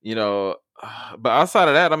 But outside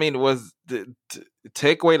of that, I mean, it was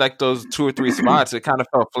take away like those 2 or 3 spots. It kind of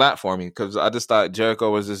fell flat for me because I just thought Jericho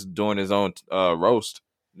was just doing his own roast.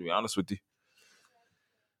 To be honest with you.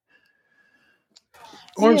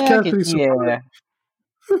 Orange Cassidy,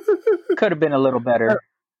 could have been a little better.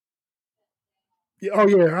 Oh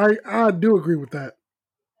yeah, I do agree with that.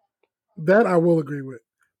 That I will agree with.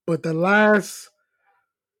 But the last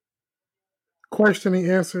question he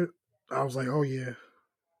answered, I was like, oh yeah.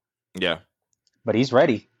 Yeah. But he's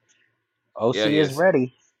ready. OC is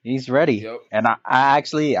ready. He's ready. Yep. And I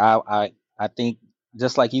think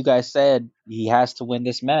just like you guys said, he has to win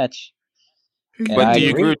this match. But do you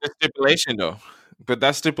agree with the stipulation though? But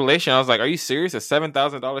that stipulation, I was like, "Are you serious? A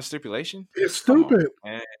 $7,000 stipulation? It's stupid."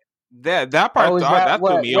 On, that part that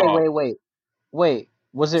threw me off. Wait.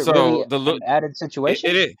 Was it really an added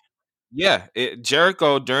situation? It is. Yeah,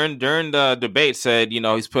 Jericho during the debate said,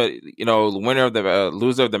 he's put, winner of the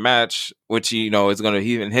loser of the match, which is going to,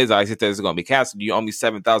 he in his eyes, he says it's going to be Cassidy. You owe me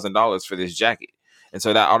 $7,000 for this jacket, and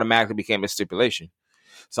so that automatically became a stipulation.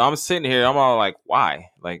 So I'm sitting here, I'm all like,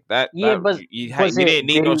 why? Like that? Yeah, but you didn't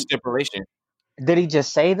need no stipulation. Did he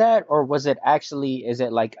just say that, or was it actually? Is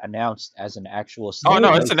it like announced as an actual stipulation? Oh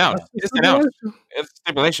no, it's announced. It's announced. It's a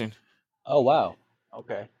stipulation. Oh wow.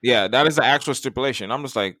 Okay. Yeah, that is the actual stipulation. I'm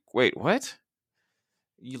just like, wait, what?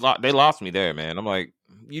 They lost me there, man. I'm like,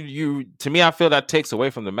 you. To me, I feel that takes away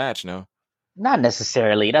from the match now. Not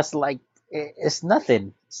necessarily. That's like it's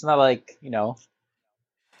nothing. It's not like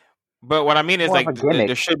But what I mean is, more of a like, there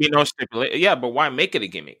gimmick. should be no stipulation. Yeah, but why make it a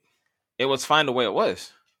gimmick? It was fine the way it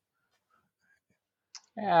was.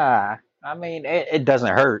 Yeah, I mean it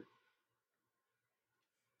doesn't hurt,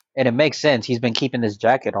 and it makes sense. He's been keeping this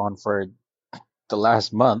jacket on for the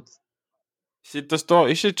last month.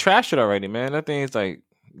 You should trash it already, man. That thing is like,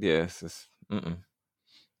 yes,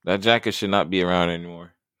 that jacket should not be around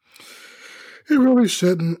anymore. It really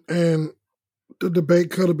shouldn't, and the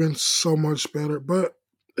debate could have been so much better, but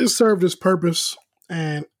it served its purpose,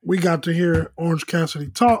 and we got to hear Orange Cassidy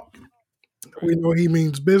talk. We know he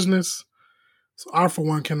means business, so I, for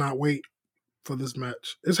one, cannot wait for this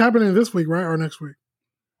match. It's happening this week, right, or next week?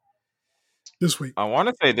 This week. I want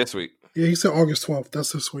to say this week. Yeah, he said August 12th.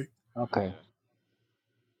 That's this week. Okay.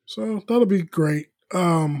 So that'll be great.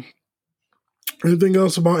 Anything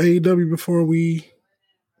else about AEW before we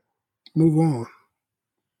move on?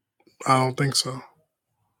 I don't think so.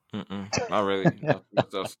 Not really. Nothing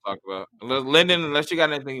else to talk about. Lyndon, unless you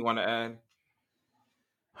got anything you want to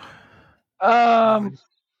add.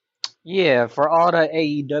 Yeah, for all the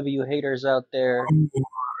AEW haters out there.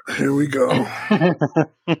 Here we go.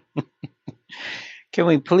 Can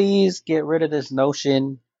we please get rid of this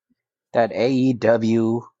notion that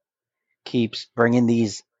AEW keeps bringing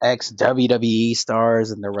these ex-WWE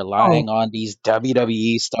stars and they're relying on these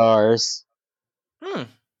WWE stars?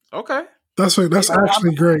 Okay. That's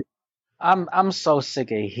actually great. I'm so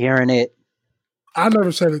sick of hearing it. I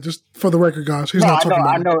never said it. Just for the record, guys.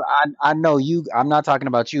 I know you. I'm not talking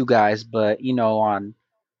about you guys, but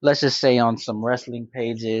let's just say on some wrestling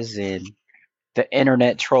pages and the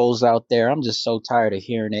internet trolls out there. I'm just so tired of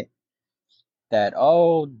hearing it. That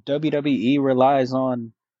WWE relies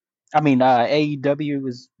on. AEW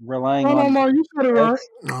is relying on. No, you said it right.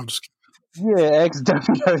 No, I'm just kidding. Yeah, ex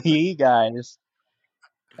WWE guys.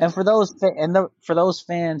 And for those for those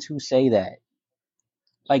fans who say that,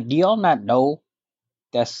 like, do y'all not know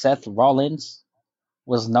that Seth Rollins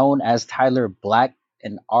was known as Tyler Black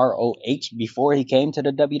and ROH before he came to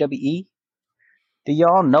the WWE? Do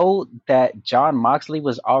y'all know that Jon Moxley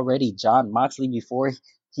was already Jon Moxley before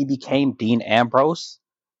he became Dean Ambrose?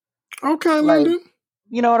 Okay, Lyndon.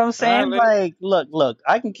 You know what I'm saying? Like, look,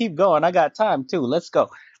 I can keep going. I got time too. Let's go.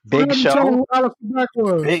 Big Show.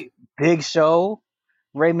 Big Show.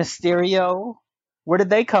 Rey Mysterio. Where did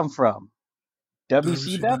they come from?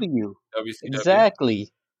 WCW.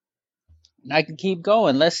 Exactly. And I can keep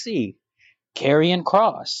going. Let's see. Karrion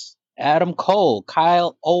Kross, Adam Cole,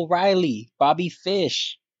 Kyle O'Reilly, Bobby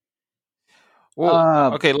Fish.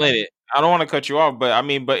 Well, okay, Lenny, I don't want to cut you off,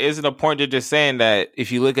 but isn't the point of just saying that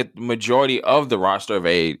if you look at the majority of the roster of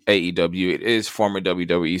AEW, it is former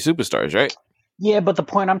WWE superstars, right? Yeah, but the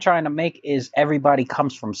point I'm trying to make is everybody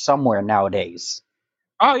comes from somewhere nowadays.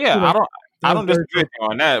 Oh yeah, I don't disagree with you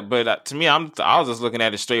on that, but to me, I was just looking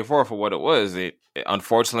at it straightforward for what it was.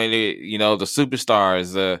 Unfortunately, the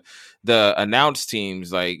superstars, the announced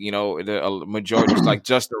teams, like the majority, like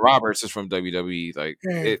Justin Roberts is from WWE. Like,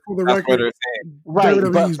 for the record, right?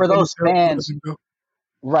 But for those fans,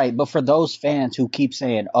 right? But for those fans who keep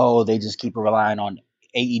saying, "Oh, they just keep relying on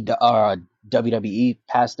WWE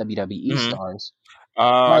past WWE stars."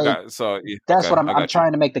 That's what I'm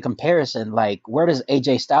trying to make the comparison. Like, where does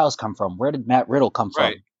AJ Styles come from? Where did Matt Riddle come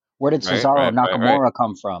from? Where did Cesaro Nakamura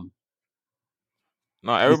come from?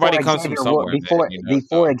 No, everybody comes from somewhere.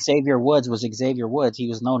 Before Xavier Woods was Xavier Woods, he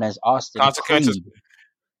was known as Austin Consequences.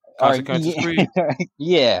 Creed.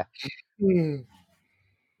 Yeah.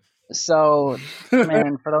 So,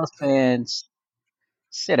 man, for those fans,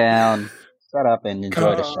 sit down, shut up, and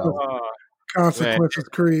enjoy the show. Consequences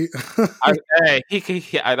Creed. I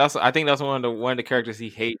think that's one of the characters he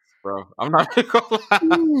hates, bro. I'm not gonna lie.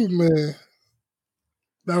 Ooh, man,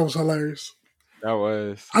 that was hilarious. That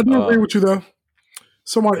was. I do agree with you though.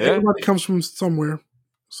 Everybody comes from somewhere,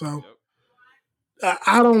 so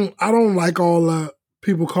I don't like all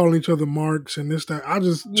people calling each other marks and this that. I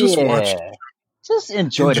just watch it. Just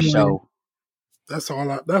enjoy the show. That's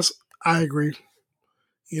all. I agree.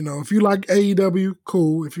 If you like AEW,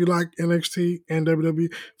 cool. If you like NXT and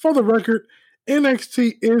WWE, for the record,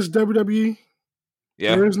 NXT is WWE.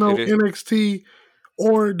 Yeah, there is no NXT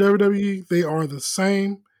or WWE. They are the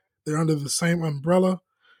same. They're under the same umbrella.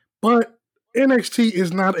 But NXT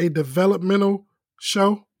is not a developmental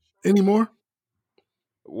show anymore.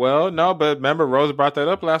 Well, no, but remember Rose brought that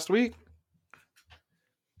up last week.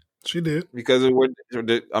 She did because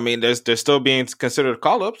I mean, they're still being considered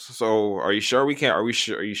call ups. So are you sure we can't? Are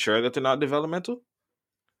you sure that they're not developmental?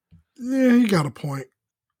 Yeah, he got a point.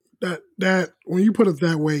 That when you put it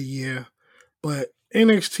that way, yeah. But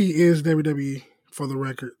NXT is WWE for the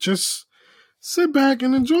record. Just sit back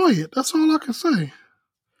and enjoy it. That's all I can say.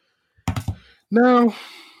 Now,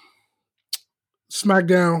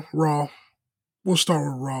 SmackDown, Raw. We'll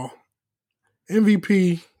start with Raw.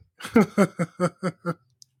 MVP.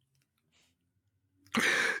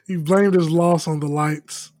 He blamed his loss on the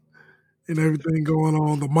lights and everything going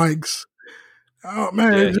on, the mics. Oh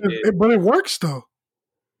man, but it works though.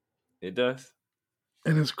 It does,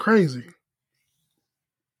 and it's crazy.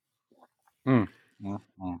 Mm.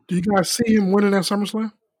 Do you guys see him winning at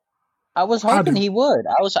SummerSlam? I was hoping he would.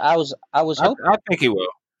 I was hoping. I think he will.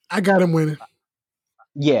 I got him winning.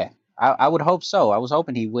 Yeah, I would hope so. I was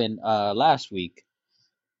hoping he'd win last week.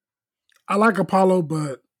 I like Apollo,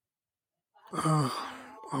 but I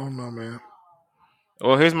don't know, man.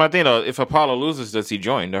 Well, here's my thing though. If Apollo loses, does he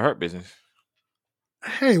join the Hurt Business?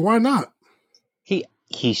 Hey, why not?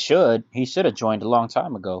 He should. He should have joined a long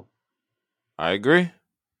time ago. I agree.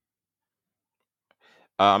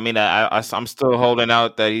 I mean, I'm still holding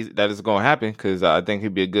out that it's going to happen because I think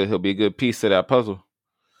he'll be a good piece to that puzzle.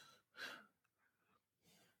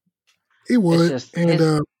 He would, just,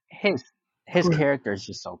 and his character is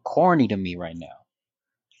just so corny to me right now.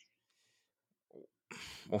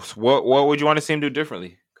 What would you want to see him do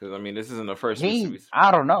differently? Because I mean, this isn't the first. I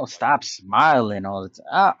don't know. Stop smiling all the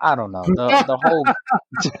time. I don't know the whole.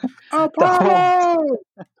 Apollo.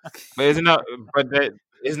 But isn't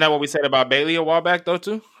that what we said about Bayley a while back though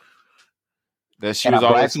too? That she was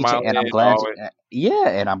always smiling. And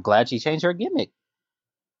I'm glad she changed her gimmick.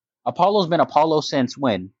 Apollo's been Apollo since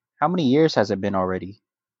when? How many years has it been already?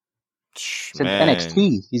 Since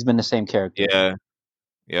NXT, he's been the same character. Yeah.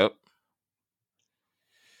 Yep.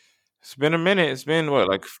 It's been a minute. It's been what,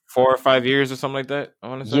 like 4 or 5 years or something like that, I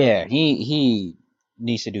want to say. Yeah, he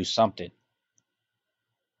needs to do something.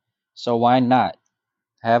 So why not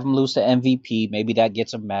have him lose to MVP? Maybe that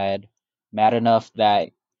gets him mad enough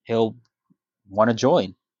that he'll want to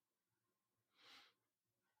join.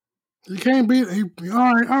 You can't beat.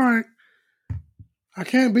 All right. I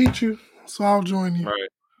can't beat you, so I'll join you. Right.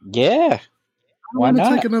 Yeah. Why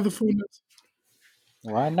not? Take another 4 minutes.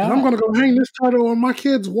 Why not? And I'm going to go hang this title on my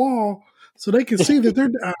kid's wall so they can see that they're.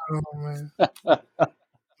 Oh man.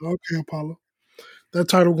 Okay, Apollo. That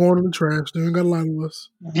title going in the trash. They ain't got a lot of us.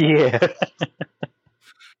 Yeah.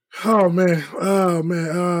 Oh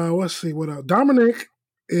man. Let's see what else. Dominic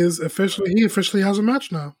is officially has a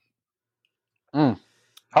match now.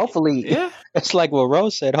 Hopefully, yeah. It's like what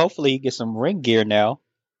Rose said. Hopefully, he gets some ring gear now.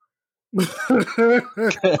 Come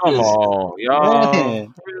on,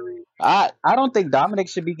 y'all. I don't think Dominic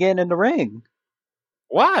should be getting in the ring.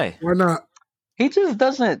 Why? Why not? He just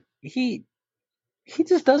doesn't. He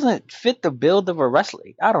just doesn't fit the build of a wrestler.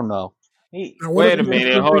 I don't know. Wait a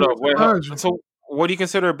minute. Hold up. So, what do you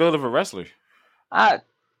consider a build of a wrestler? I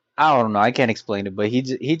don't know. I can't explain it, but he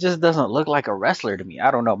just doesn't look like a wrestler to me.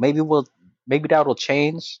 I don't know. Maybe that will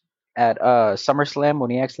change at SummerSlam when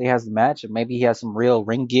he actually has the match, and maybe he has some real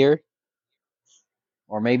ring gear,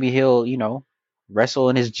 or maybe he'll wrestle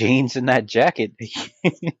in his jeans and that jacket.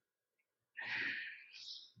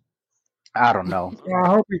 I don't know.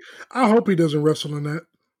 I hope he doesn't wrestle in that.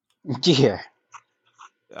 Yeah.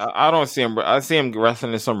 I don't see him. I see him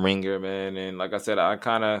wrestling in some ring gear, man. And like I said, I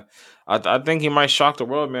think he might shock the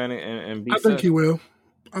world, man. And beat I think he will.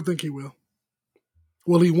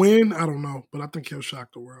 Will he win? I don't know, but I think he'll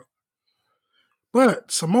shock the world.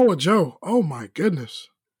 But Samoa Joe, oh my goodness.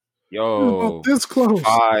 Yo, this close.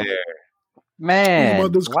 Fire.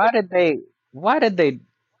 Man, why did they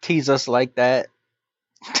tease us like that?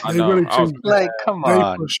 They really teased like, come on.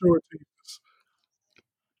 They for sure teased us.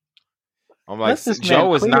 I'm like,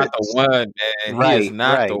 Joe is not the one, man. Right, he is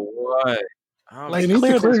not the one. Like,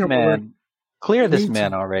 clear this man. Clear this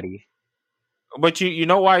man already. But you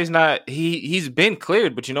know why he's not? He's been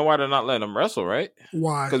cleared, but you know why they're not letting him wrestle, right?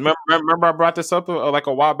 Why? Because remember I brought this up like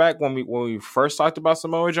a while back when we first talked about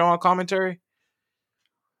Samoa Joe on commentary.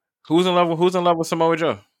 Who's in love with Samoa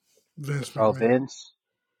Joe? Vince. Oh, Vince.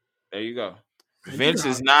 There you go. Vince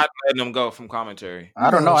is not letting him go from commentary. I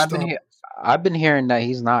don't know. I've been hearing that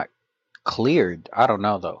he's not cleared. I don't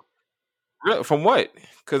know though. Really? From what?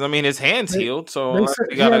 Because I mean, his hand's healed, so they said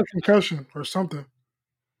he had a concussion or something.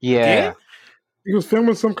 Yeah. Again? He was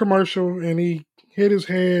filming some commercial and he hit his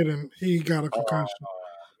head and he got a concussion.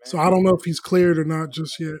 So I don't know if he's cleared or not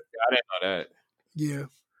just yet. I didn't know that. Yeah.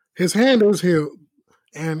 His hand is healed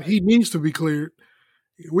and he needs to be cleared.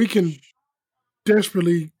 We can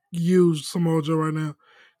desperately use Samoa Joe right now.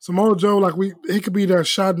 Samoa Joe, like he could be that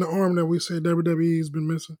shot in the arm that we said WWE's been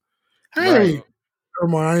missing. Hey, Right.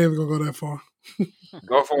 come on, I ain't even gonna go that far.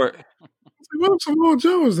 Go for it. What if Samoa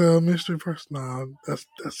Joe is a mystery person? Nah, that's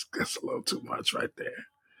a little too much right there.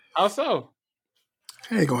 How so?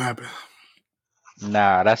 Ain't gonna happen.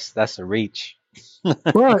 Nah, that's a reach.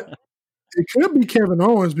 But it could be Kevin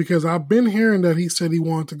Owens because I've been hearing that he said he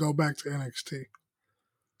wanted to go back to NXT.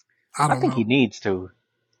 I think know. he needs to.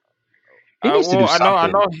 He needs to do something. I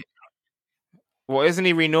know. Well, isn't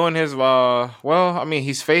he renewing his? Well, I mean,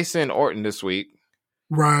 he's facing Orton this week.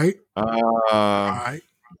 Right. Right. I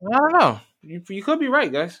don't know. You could be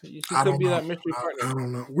right, guys. You could be that mystery partner. I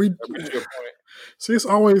don't know. See,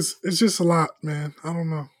 it's just a lot, man. I don't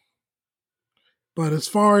know. But as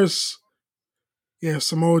far as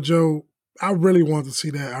Samoa Joe, I really wanted to see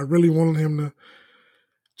that. I really wanted him to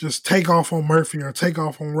just take off on Murphy or take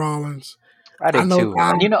off on Rollins. I did too.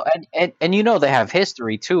 And you know they have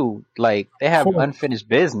history too. Like they have unfinished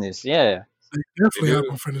business. Yeah. They definitely have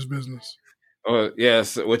unfinished business. Oh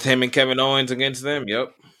yes, with him and Kevin Owens against them.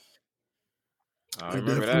 Yep. I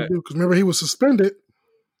remember that. Because remember he was suspended.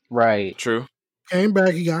 Right. True. Came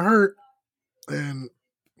back, he got hurt, and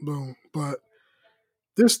boom. But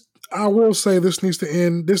I will say this needs to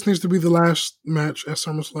end. This needs to be the last match at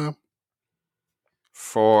SummerSlam.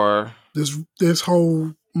 For this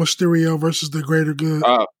whole Mysterio versus the Greater Good.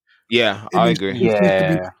 Yeah, I agree.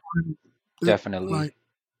 Yeah, definitely.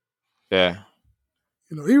 Yeah.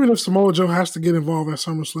 Even if Samoa Joe has to get involved at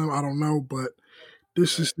SummerSlam, I don't know, but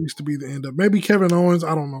this just needs to be the end of. Maybe Kevin Owens.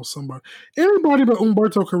 I don't know, somebody. Anybody but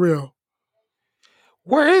Humberto Carrillo.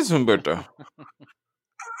 Where is Humberto?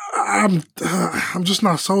 I'm just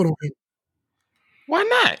not sold on him. Why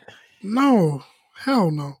not? No, hell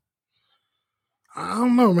no. I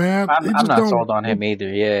don't know, man. I'm not sold on him either.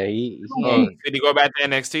 Yeah, he ain't. Did he go back to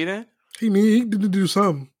NXT then? He needed to do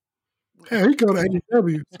something. Hell, he go to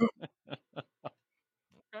AEW. Okay.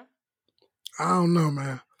 I don't know,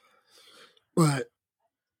 man. But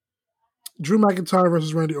Drew McIntyre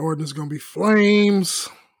versus Randy Orton is going to be flames.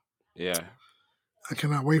 Yeah. I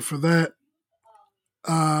cannot wait for that.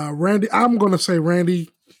 Randy, I'm going to say Randy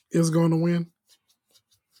is going to win.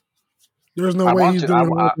 There's no way he's doing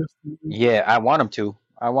this. Yeah, I want him to.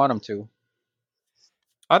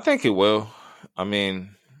 I think he will. I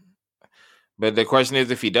mean, but the question is,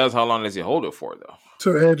 if he does, how long does he hold it for, though?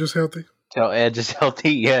 Till Edge is healthy.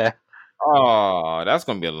 Yeah. Oh, that's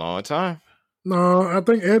going to be a long time. No, I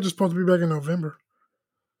think Edge is supposed to be back in November.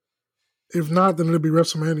 If not, then it'll be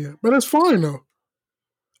WrestleMania. But it's fine, though.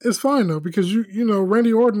 It's fine, though, because, you know,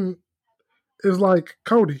 Randy Orton is like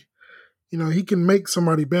Cody. You know, he can make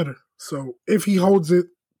somebody better. So if he holds it,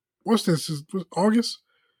 what's this? Is August?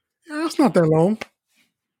 Yeah, that's not that long.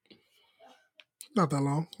 Not that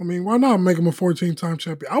long. I mean, why not make him a 14-time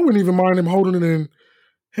champion? I wouldn't even mind him holding it in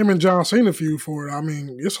him and John Cena feud for it. I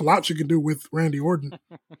mean, there's a lot you can do with Randy Orton.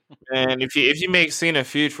 And if you make Cena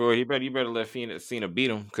feud for it, you better let Cena beat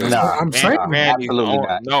him. No, I'm saying absolutely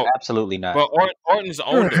not. No, absolutely not. But Orton's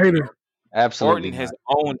owned him. Hater. Absolutely, Orton has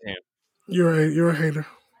owned him. You're a hater.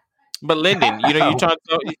 But Lyndon, you know,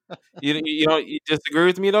 you disagree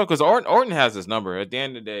with me though, because Orton has his number at the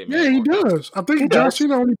end of the day. Man, yeah, he does. I think John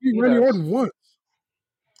Cena only beat Randy Orton once.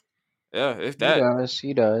 Yeah, if that.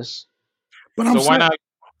 He does. But I'm why not?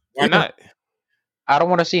 Why not? I don't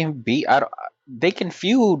want to see him beat. They can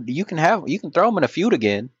feud. You can throw him in a feud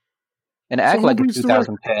again, and act like it's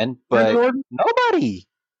 2010. But nobody.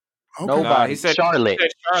 Okay. Nobody. He said Charlotte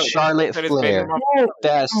Flair.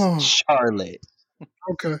 That's Charlotte.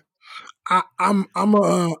 Okay. I'm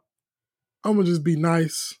gonna just be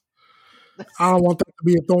nice. I don't want that to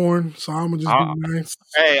be a thorn, so I'm gonna just be nice.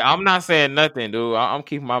 Hey, I'm not saying nothing, dude. I'm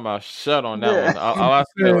keeping my mouth shut on that one. All I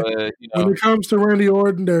said, when it comes to Randy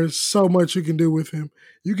Orton, there's so much you can do with him.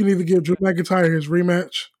 You can either give Drew McIntyre his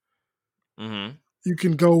rematch. Mm-hmm. You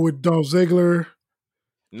can go with Dolph Ziggler.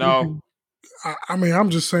 No, I mean,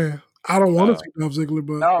 I'm just saying. I don't want to see Dolph Ziggler,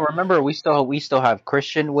 but no. Remember, we still have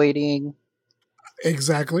Christian waiting.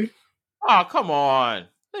 Exactly. Oh, come on,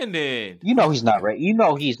 Lyndon. You know he's not right. You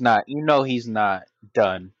know he's not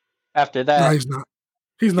done. After that, no, he's not.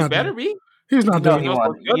 He's not. Better be. He's not done. He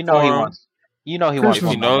wants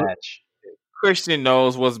one match. Christian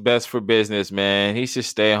knows what's best for business, man. He should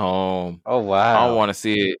stay home. Oh wow. I don't want to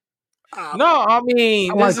see it. No, I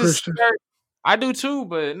mean, I like Christian. I do too,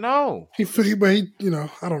 but no. He, you know,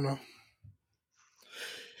 I don't know.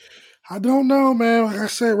 I don't know, man. Like I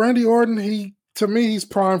said, Randy Orton, to me, he's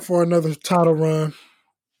primed for another title run.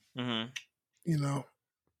 Mm-hmm. You know.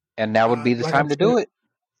 And now would be the time to do it.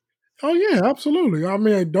 Oh, yeah, absolutely. I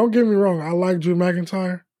mean, don't get me wrong. I like Drew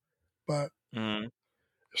McIntyre. but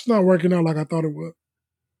it's not working out like I thought it would.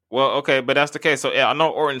 Well, okay, but that's the case. So I know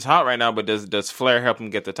Orton's hot right now, but does Flair help him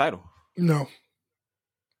get the title? No.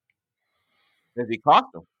 Does he cost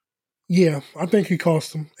him? Yeah, I think he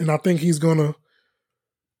cost him, and I think he's gonna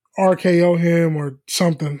RKO him or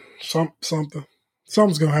something.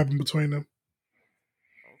 Something's gonna happen between them.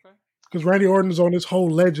 Okay. Because Randy Orton's on this whole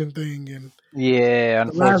legend thing, and yeah,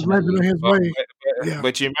 the last legend in his way.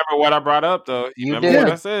 But you remember what I brought up, though. You remember did.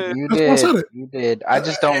 what I said? You did. You did. I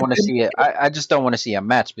just don't want to see it. I just don't want to see a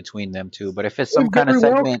match between them two. But if it's some kind of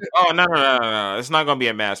segment, no, it's not gonna be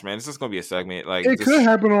a match, man. It's just gonna be a segment. Like it could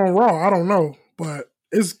happen on Raw. I don't know, but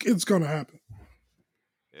it's gonna happen.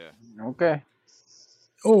 Yeah. Okay.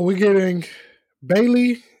 Oh, we're getting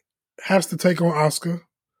Bayley has to take on Asuka,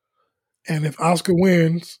 and if Asuka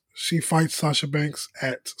wins, she fights Sasha Banks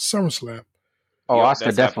at SummerSlam. Oh,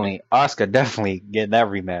 Asuka definitely getting that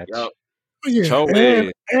rematch. Yep.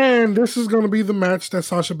 Yeah, and this is going to be the match that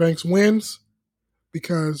Sasha Banks wins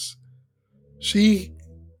because she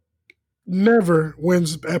never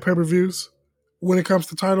wins at pay-per-views when it comes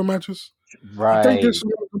to title matches. Right. I think this is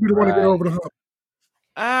going to be the one to get over the hump.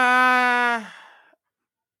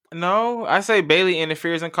 No, I say Bayley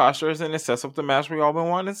interferes and costs her, and it sets up the match we all been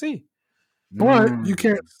wanting to see. But you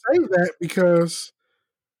can't say that because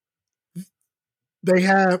they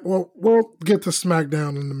have. Well, we'll get to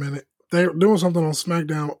SmackDown in a minute. They're doing something on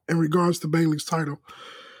SmackDown in regards to Bayley's title.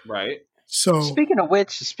 Right. So speaking of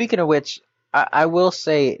which, I will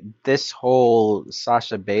say this whole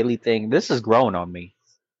Sasha Bayley thing, this has grown on me.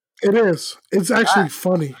 It is. It's actually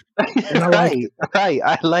funny. And I like it. Right.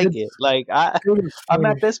 I like it. Like I'm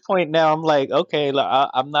at this point now. I'm like, okay,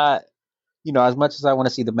 I'm not, as much as I want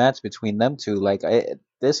to see the match between them two, like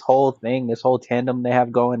this whole thing, this whole tandem they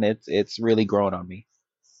have going, it's really grown on me.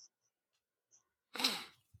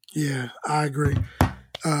 Yeah, I agree.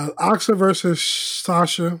 Asuka versus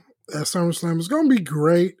Sasha at SummerSlam is going to be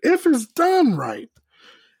great if it's done right.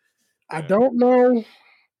 I don't know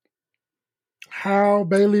how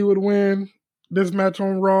Bayley would win this match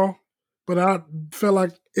on Raw, but I feel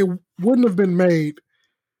like it wouldn't have been made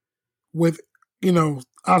with,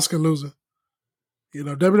 Asuka losing.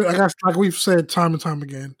 I guess like we've said time and time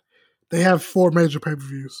again, they have 4 major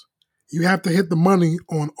pay-per-views. You have to hit the money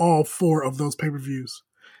on all 4 of those pay-per-views.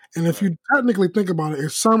 And if you technically think about it,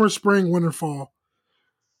 it's summer, spring, winter, fall.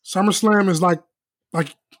 SummerSlam is like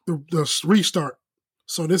the restart.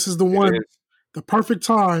 So this is the perfect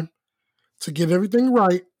time to get everything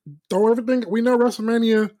right. Throw everything. We know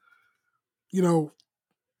WrestleMania, and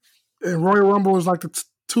Royal Rumble is like the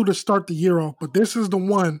 2 to start the year off. But this is the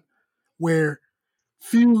one where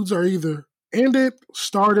feuds are either ended,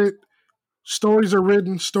 started, stories are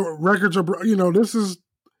written, records are,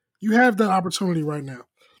 you have that opportunity right now.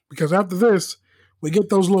 Because after this, we get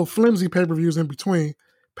those little flimsy pay-per-views in between.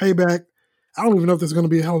 Payback. I don't even know if there's going to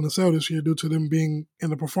be a Hell in a Cell this year due to them being in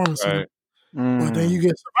the Performance Center. But then you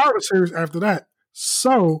get Survivor Series after that.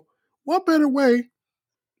 So, what better way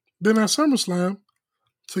than at SummerSlam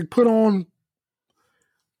to put on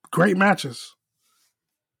great matches?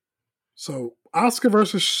 So, Asuka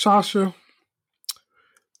versus Sasha, I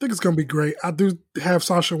think it's going to be great. I do have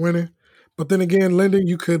Sasha winning. But then again, Lyndon,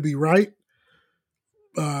 you could be right.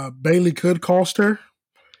 Bayley could cost her.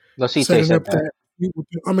 Lasite said that.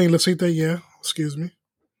 Lasite, yeah. Excuse me.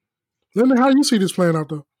 Lyndon, how do you see this playing out,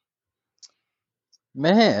 though?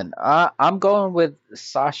 Man, I'm going with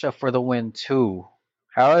Sasha for the win too.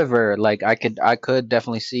 However, like I could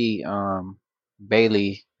definitely see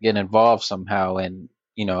Bayley getting involved somehow, and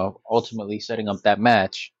ultimately setting up that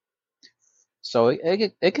match. So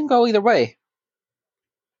it can go either way.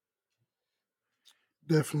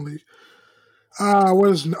 Definitely.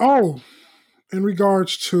 In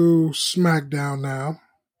regards to SmackDown now,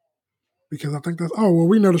 because I think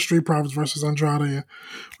we know the Street Profits versus Andrade. And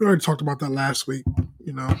we already talked about that last week.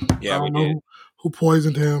 Yeah, I don't know who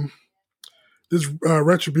poisoned him. This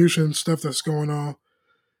retribution stuff that's going on.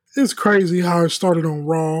 It's crazy how it started on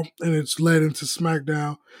Raw and it's led into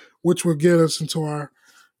SmackDown, which will get us into our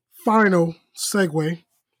final segue.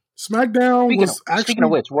 SmackDown was actually. Speaking of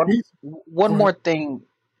which, one more thing.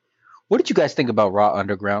 What did you guys think about Raw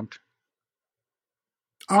Underground?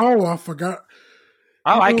 Oh, I forgot.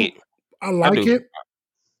 I like it. I like it.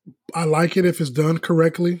 I like it if it's done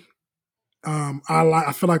correctly.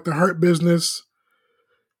 I feel like the Hurt Business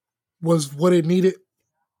was what it needed.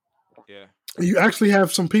 Yeah. You actually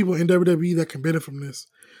have some people in WWE that can benefit from this.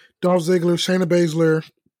 Dolph Ziggler, Shayna Baszler,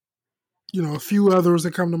 a few others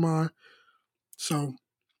that come to mind. So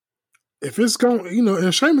if it's going,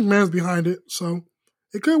 and Shane McMahon's behind it, so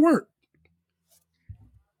it could work.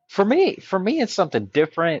 For me, it's something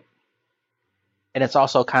different. and it's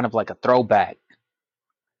also kind of like a throwback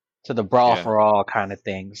to the Brawl for All kind of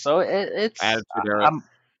thing. So it's Attitude Era. I'm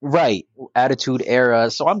right, Attitude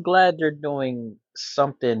Era. So I'm glad they're doing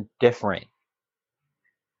something different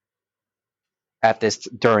at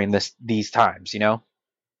during these times, you know.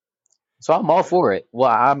 So I'm all for it.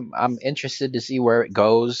 Well, I'm interested to see where it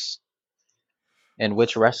goes and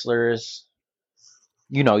which wrestlers.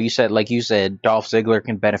 You know, you said Dolph Ziggler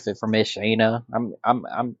can benefit from it. Shayna.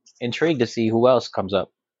 I'm intrigued to see who else comes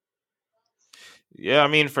up. Yeah, I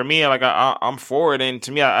mean, for me, like I'm for it, and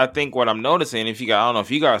to me, I think what I'm noticing, I don't know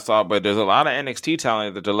if you guys saw, but there's a lot of NXT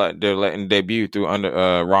talent that they're letting debut through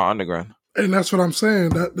Raw Underground. And that's what I'm saying.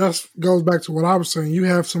 That goes back to what I was saying. You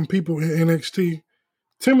have some people in NXT.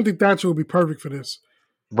 Timothy Thatcher will be perfect for this.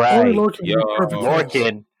 Right. Only Lorcan will be perfect for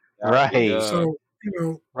this. Right. So, you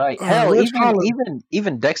know. Right. Hell,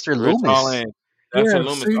 even Dexter Lumis. Dexter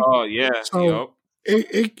Lumis. See? Oh, yeah. So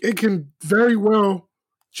it can very well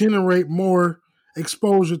generate more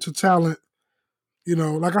exposure to talent. You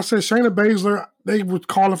know, like I said, Shayna Baszler, they were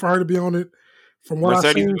calling for her to be on it. From what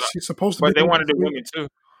I've seen, she's supposed to be. But they want to do women too.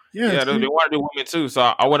 Yeah, they want to do women too. So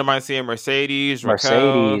I wouldn't mind seeing Mercedes.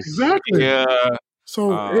 Raquel. Exactly. Yeah.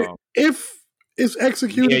 So if it's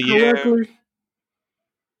executed correctly,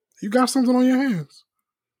 you got something on your hands.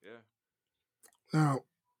 Yeah. Now,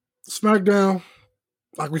 SmackDown,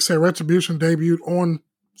 like we said, Retribution debuted on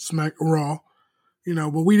Raw. You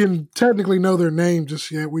know, but we didn't technically know their name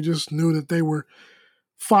just yet. We just knew that they were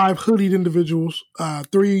 5 hoodied individuals,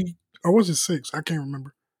 3, or was it 6? I can't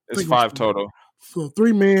remember. It's 5 total. So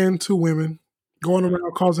 3 men, 2 women, going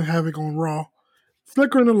around causing havoc on Raw,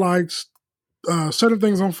 flickering the lights, setting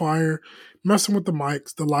things on fire, messing with the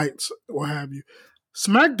mics, the lights, what have you.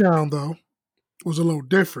 SmackDown, though, was a little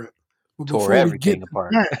different. But before we get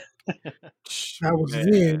apart. That was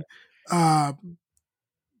then.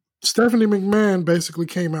 Stephanie McMahon basically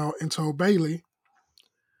came out and told Bayley,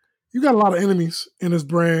 you got a lot of enemies in this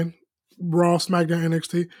brand, Raw, SmackDown,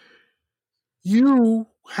 NXT. You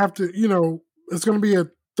have to, you know, it's going to be a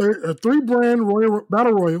 3-brand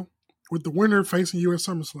battle royal with the winner facing you at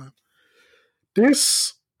SummerSlam.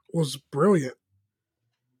 This was brilliant.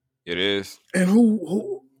 It is. And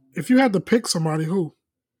who if you had to pick somebody, who?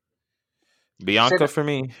 Bianca for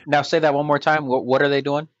me. Now say that one more time. What are they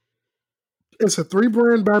doing? It's a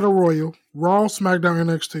 3-brand battle royal, Raw, SmackDown,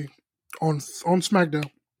 NXT on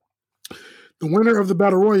SmackDown. The winner of the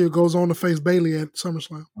battle royal goes on to face Bayley at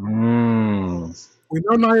SummerSlam. We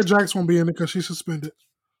know Nia Jax won't be in it because she's suspended.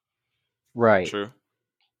 Right. True.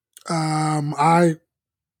 If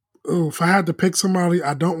I had to pick somebody,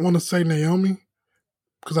 I don't want to say Naomi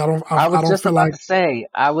because I don't feel like.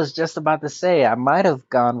 I was just about to say I might have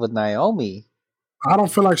gone with Naomi. I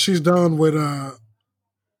don't feel like she's done with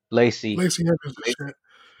Lacey Evans and shit.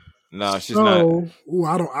 No, she's not.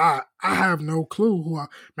 I have no clue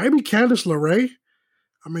maybe Candice LeRae.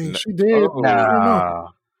 I mean, she did.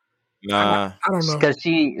 I don't know because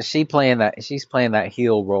she's playing that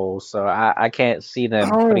heel role, so I can't see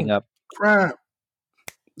them putting up. Crap,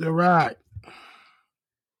 you're right,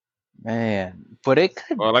 man. But it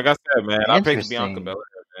could. Well, like I said, man, I picked Bianca Belair,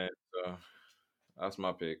 man. So that's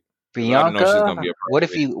my pick. Bianca. She's gonna be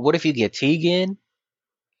what if you get Tegan?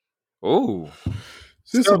 Ooh.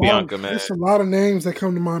 Bianca, man. There's a lot of names that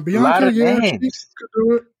come to mind. Bianca, she could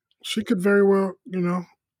do it. She could very well, you know.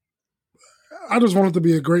 I just want it to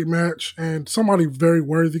be a great match and somebody very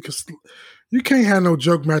worthy because you can't have no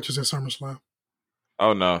joke matches at SummerSlam.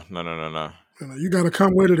 Oh, no. You know, you got to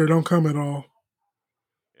come with it or don't come at all.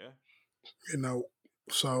 Yeah. You know,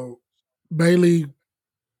 so Bayley,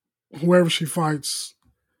 whoever she fights,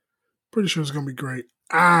 pretty sure it's going to be great.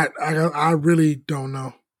 I really don't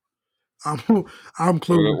know. I'm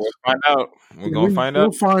clueless. We'll find out. We're gonna find out.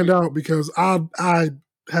 We'll find out because I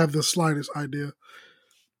have the slightest idea.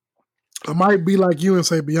 I might be like you and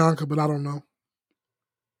say Bianca, but I don't know.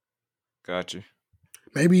 Got you.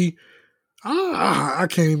 Maybe I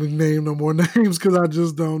can't even name no more names because I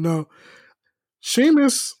just don't know.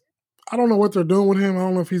 Sheamus, I don't know what they're doing with him. I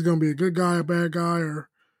don't know if he's gonna be a good guy, a bad guy, or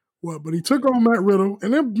what. But he took on Matt Riddle,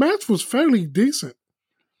 and that match was fairly decent.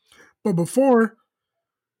 But before.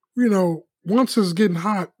 You know, once it's getting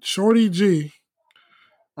hot, Shorty G,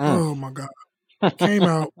 oh my God, came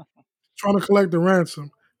out trying to collect the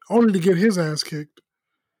ransom, only to get his ass kicked.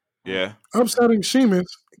 Yeah. Upsetting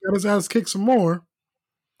Sheamus, got his ass kicked some more.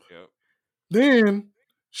 Yep. Then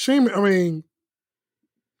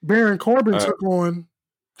Baron Corbin took on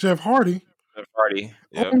Jeff Hardy.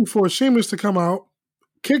 Yep. Only for Sheamus to come out,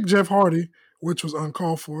 kick Jeff Hardy, which was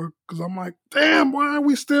uncalled for, because I'm like, damn, why are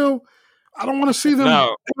we still... I don't want to see them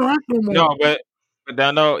interact no more. No, but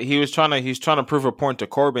Down though, he's trying to prove a point to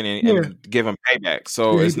Corbin and give him payback.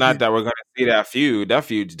 So it's not that we're going to see that feud. That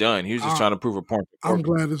feud's done. He was just trying to prove a point to Corbin. I'm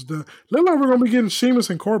glad it's done. Look like we're going to be getting Sheamus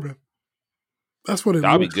and Corbin. That's what it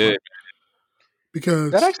That'll be good. Like.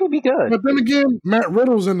 Because that'd actually be good. But then again, Matt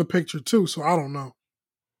Riddle's in the picture too, so I don't know.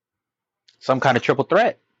 Some kind of triple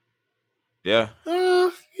threat. Yeah.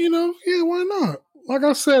 Why not? Like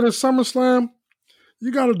I said, at SummerSlam,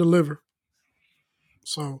 you got to deliver.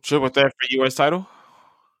 So triple threat for U.S. title.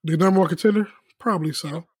 The number one contender? Probably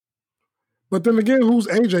so. But then again, who's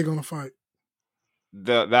AJ going to fight?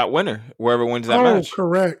 That winner, whoever wins that match. Oh,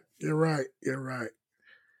 correct. You're right.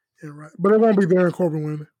 But it won't be Baron Corbin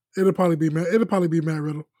winning. It'll probably be Matt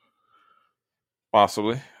Riddle.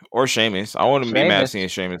 Possibly. Or Sheamus. I want to be mad seeing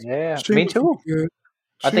Sheamus. Yeah, me too.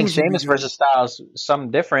 I think Sheamus versus Styles,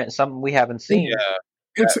 something different, something we haven't seen. Yeah.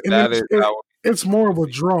 It's more of a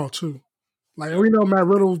draw, too. Like, we know Matt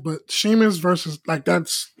Riddle, but Sheamus versus, like,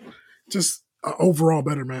 that's just an overall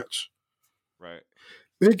better match. Right.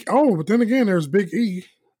 But then again, there's Big E.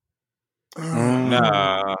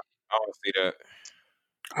 Nah, I don't see that.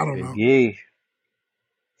 I don't know. Yeah.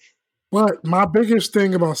 But my biggest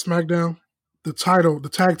thing about SmackDown, the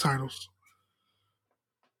tag titles,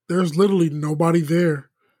 there's literally nobody there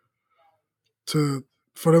for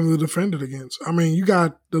them to defend it against. I mean, you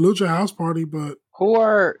got the Lucha House Party, but who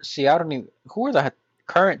are the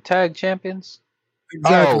current tag champions?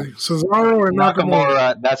 Exactly. Cesaro and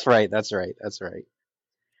Nakamura. That's right.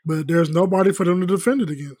 But there's nobody for them to defend it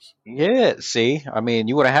against. Yeah, see? I mean,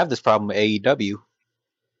 you wouldn't have this problem with AEW.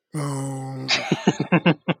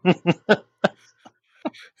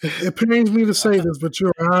 It pains me to say this, but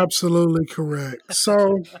you're absolutely correct.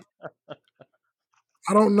 So,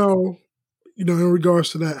 I don't know, in regards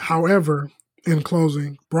to that. However, in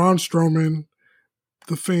closing, Braun Strowman,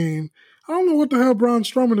 The Fiend, I don't know what the hell Braun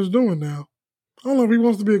Strowman is doing now. I don't know if he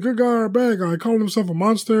wants to be a good guy or a bad guy. He calling himself a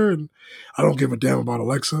monster, and I don't give a damn about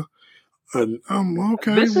Alexa. And I'm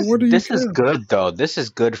okay. This is good, though. This is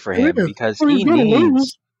good for him because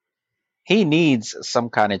he needs some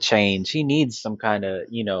kind of change. He needs some kind of,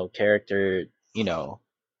 character,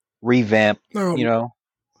 revamp,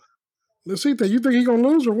 Let's see that. You think he's going to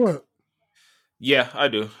lose or what? Yeah, I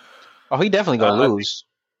do. Oh, he definitely going to lose.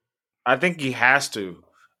 I think he has to.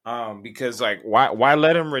 Because like why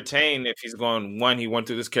let him retain if he's going he went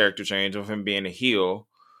through this character change of him being a heel.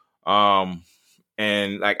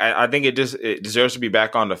 And like I think it deserves to be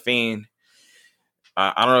back on the Fiend.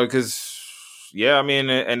 I don't know because I mean,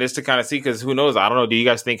 and it's to kind of see because who knows? I don't know. Do you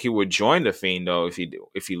guys think he would join the Fiend though if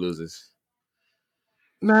he loses?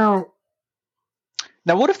 Now,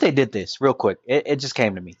 what if they did this real quick? It just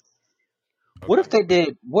came to me. Okay. What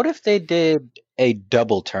if they did a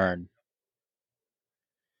double turn?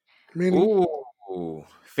 Ooh,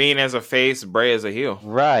 Fiend as a face, Bray as a heel,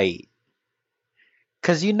 right?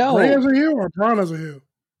 Because Bray as a heel or Braun as a heel?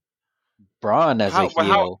 Braun as a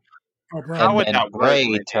heel. How would that Bray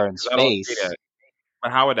work? turns face.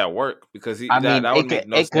 But how would that work? Because that would make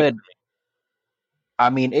no sense.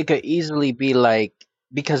 It could easily be like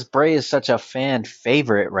because Bray is such a fan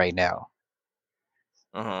favorite right now.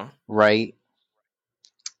 Right?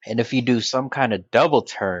 And if you do some kind of double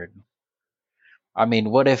turn, I mean,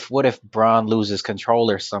 what if Braun loses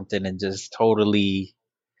control or something and just totally,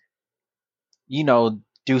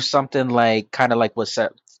 do something like kind of like what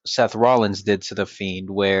Seth Rollins did to the Fiend,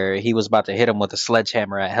 where he was about to hit him with a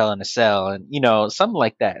sledgehammer at Hell in a Cell, and something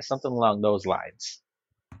like that, something along those lines.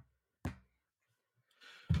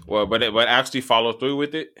 Well, but actually follow through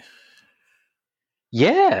with it.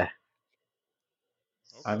 Yeah.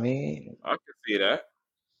 Okay. I can see that.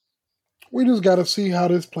 We just got to see how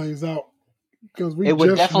this plays out because it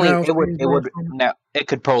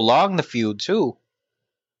could prolong the feud too.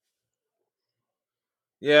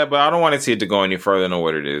 Yeah, but I don't want to see it to go any further than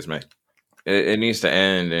what it is, man. It needs to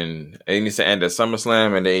end, and it needs to end at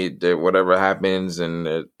SummerSlam, and they whatever happens, and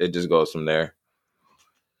it just goes from there.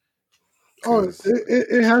 Oh,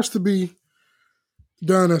 it has to be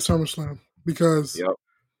done at SummerSlam because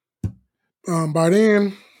by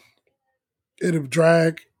then it'll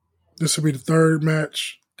drag. This will be the third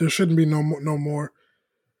match. There shouldn't be no more.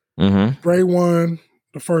 Mm-hmm. Bray won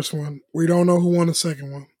the first one. We don't know who won the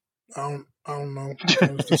second one. I don't know.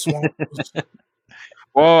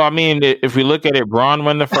 Well, I mean, if we look at it, Braun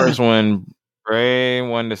won the first one. Bray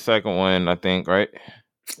won the second one, I think, right?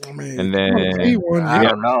 I mean, and then I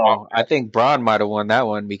don't know. I think Braun might have won that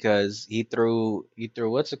one because he threw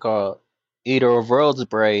what's it called? Eater of Worlds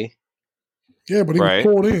Bray. Yeah, but he was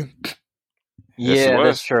pulled in. Yeah,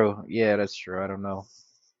 that's true. Yeah, that's true. I don't know.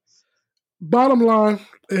 Bottom line,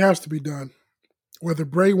 it has to be done. Whether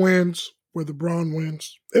Bray wins whether Braun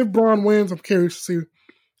wins. If Braun wins, I'm curious to see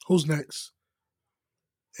who's next.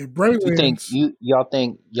 If Bray wins, y'all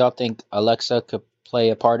think Alexa could play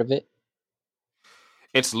a part of it?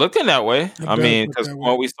 It's looking that way. I mean, because from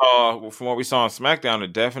what we saw on SmackDown,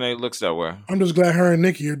 it definitely looks that way. I'm just glad her and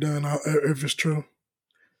Nikki are done. If it's true,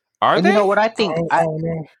 are they? You know what I think? I don't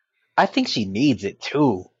know. I think she needs it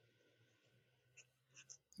too.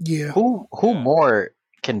 Yeah. Who more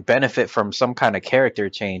can benefit from some kind of character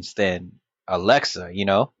change than Alexa? You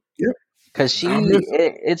know? Yep. Because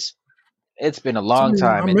it's been a long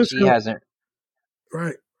time and she hasn't.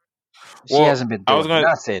 Right. She hasn't been doing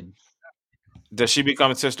nothing. Does she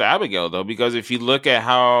become Sister Abigail though? Because if you look at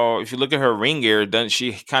her ring gear, doesn't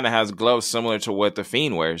she kind of has gloves similar to what the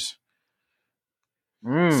Fiend wears?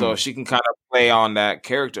 So she can kind of play on that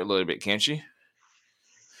character a little bit, can't she?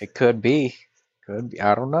 It could be.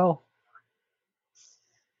 I don't know.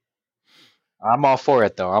 I'm all for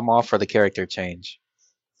it though. I'm all for the character change.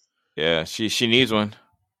 Yeah, she needs one.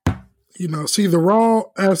 You know, see, the Raw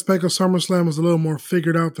aspect of SummerSlam is a little more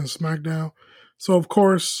figured out than SmackDown. So of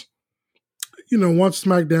course, you know, once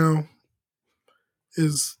SmackDown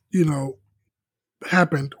is, you know,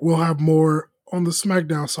 happened, we'll have more on the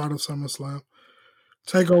SmackDown side of SummerSlam.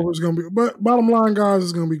 TakeOver is going to be, but bottom line, guys,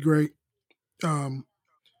 is going to be great.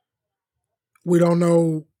 We don't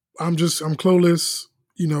know. I'm clueless.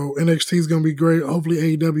 You know, NXT is going to be great. Hopefully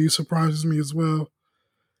AEW surprises me as well.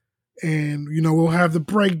 And, you know, we'll have the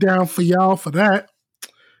breakdown for y'all for that.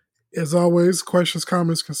 As always, questions,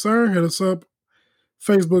 comments, concern, hit us up.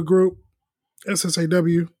 Facebook group,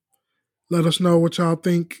 SSAW. Let us know what y'all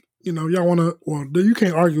think. You know, y'all want to, well, you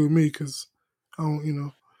can't argue with me because I don't, you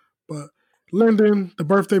know. But Lyndon, the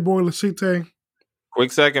birthday boy, Lasite.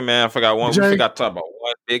 Quick second, man. I forgot one. We forgot to talk about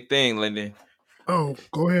one big thing, Lyndon. Oh,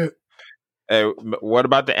 go ahead. Hey, what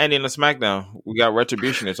about the ending of SmackDown? We got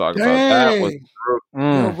Retribution to talk about. That was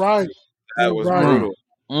brutal. You're right. That was brutal.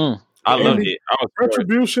 I loved it.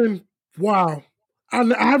 Retribution, wow. I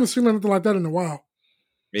haven't seen anything like that in a while.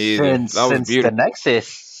 Since the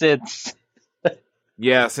Nexus.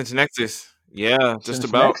 Yeah, since Nexus. Yeah, just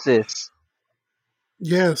about. Nexus.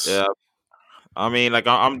 Yes. Yeah. I mean, like,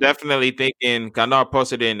 I'm definitely thinking, I know I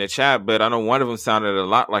posted it in the chat, but I know one of them sounded a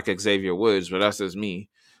lot like Xavier Woods, but that's just me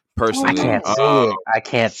personally. I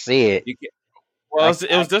can't see it. It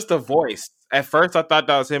was just a voice. At first, I thought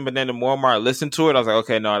that was him, but then the more and more I listened to it, I was like,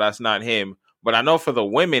 okay, no, that's not him. But I know for the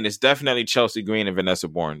women, it's definitely Chelsea Green and Vanessa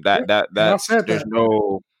Bourne. There's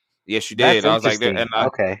no. Yes, you did. I was like,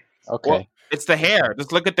 okay. Well, it's the hair.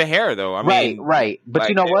 Just look at the hair, though. I mean, right. But like,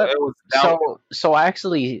 you know what? So I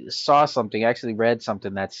actually saw something. I actually read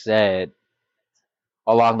something that said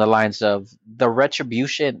along the lines of the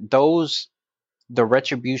Retribution. The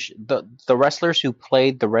wrestlers who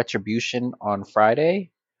played the Retribution on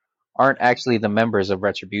Friday aren't actually the members of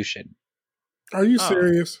Retribution. Are you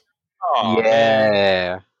serious? Oh, yeah.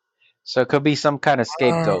 Man. So it could be some kind of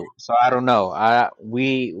scapegoat. So I don't know.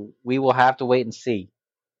 We will have to wait and see.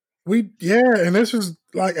 And this is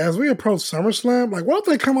like as we approach SummerSlam. Like, what if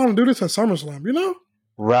they come out and do this at SummerSlam? You know,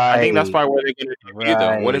 right? I think that's probably where they're going to debut.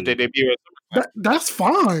 Though, what if they debut at SummerSlam? That's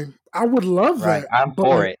fine. I would love that. I'm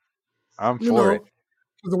for it. I'm for it.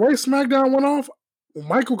 The way SmackDown went off,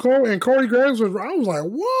 Michael Cole and Corey Graves I was like,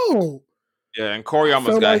 whoa. Yeah, and Corey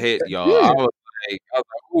almost got hit, y'all. Yeah. I was like,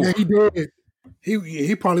 yeah, he did.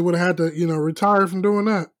 He probably would have had to, retire from doing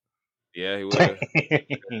that. Yeah, he would have.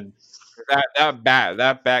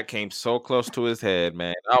 that bat came so close to his head,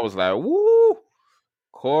 man. I was like, woo,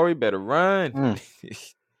 Corey better run.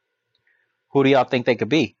 Who do y'all think they could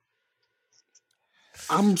be?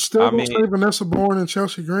 I'm still going to say Vanessa Bourne and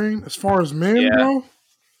Chelsea Green. As far as men go,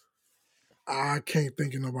 I can't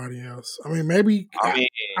think of nobody else. I mean, maybe I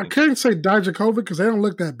can't say Dijakovic because they don't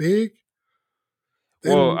look that big. I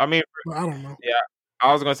don't know. Yeah,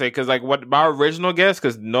 I was gonna say because like what my original guess,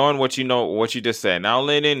 because knowing what you just said, now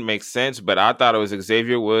Lennon makes sense, but I thought it was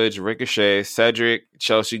Xavier Woods, Ricochet, Cedric,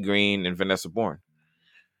 Chelsea Green, and Vanessa Bourne.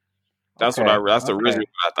 That's that's originally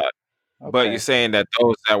what I thought. Okay. But you're saying that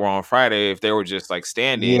those that were on Friday, if they were just like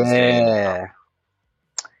stand-ins,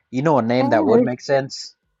 you know a name that would make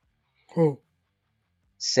sense. Who?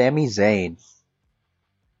 Sami Zayn.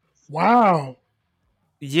 Wow.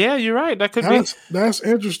 Yeah, you're right. That could be. That's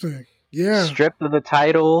interesting. Yeah. Stripped of the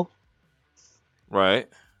title. Right.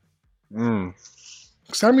 Sami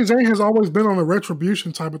Zayn has always been on a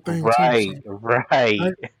retribution type of thing. Right. Too, so right.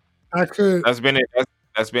 I could. That's been it.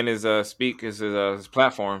 That's been his his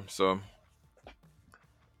platform. So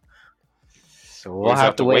we'll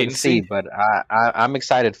have to wait and see. But I'm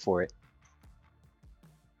excited for it.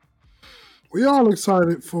 We all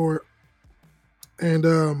excited for it.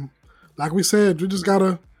 And like we said, we just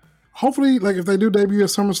gotta. Hopefully, like if they do debut at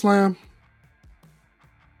SummerSlam,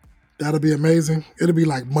 that'll be amazing. It'll be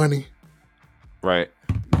like money, right?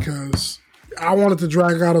 Because I want it to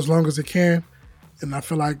drag out as long as it can, and I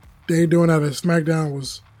feel like they doing that at SmackDown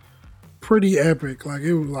was pretty epic. Like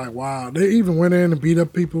it was like wow, they even went in and beat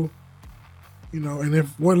up people, And if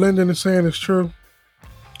what Lyndon is saying is true,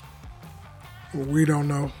 well, we don't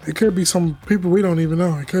know. It could be some people we don't even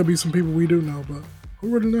know. It could be some people we do know, but who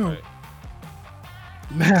really know? Right.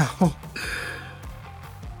 Now,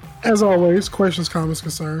 as always, questions, comments,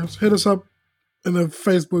 concerns, hit us up in the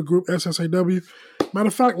Facebook group SSAW. Matter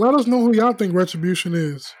of fact, let us know who y'all think Retribution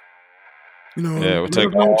is. We'll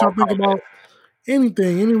take what y'all think about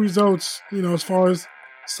anything, any results, as far as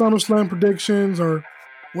SummerSlam predictions or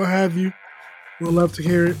what have you. We'd love to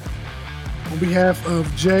hear it. On behalf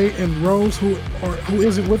of Jay and Rose, who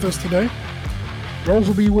isn't with us today, Rose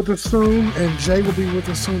will be with us soon, and Jay will be with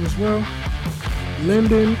us soon as well.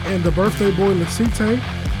 Lyndon and the birthday boy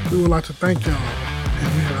Lasite, we would like to thank y'all,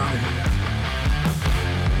 and we are out of here.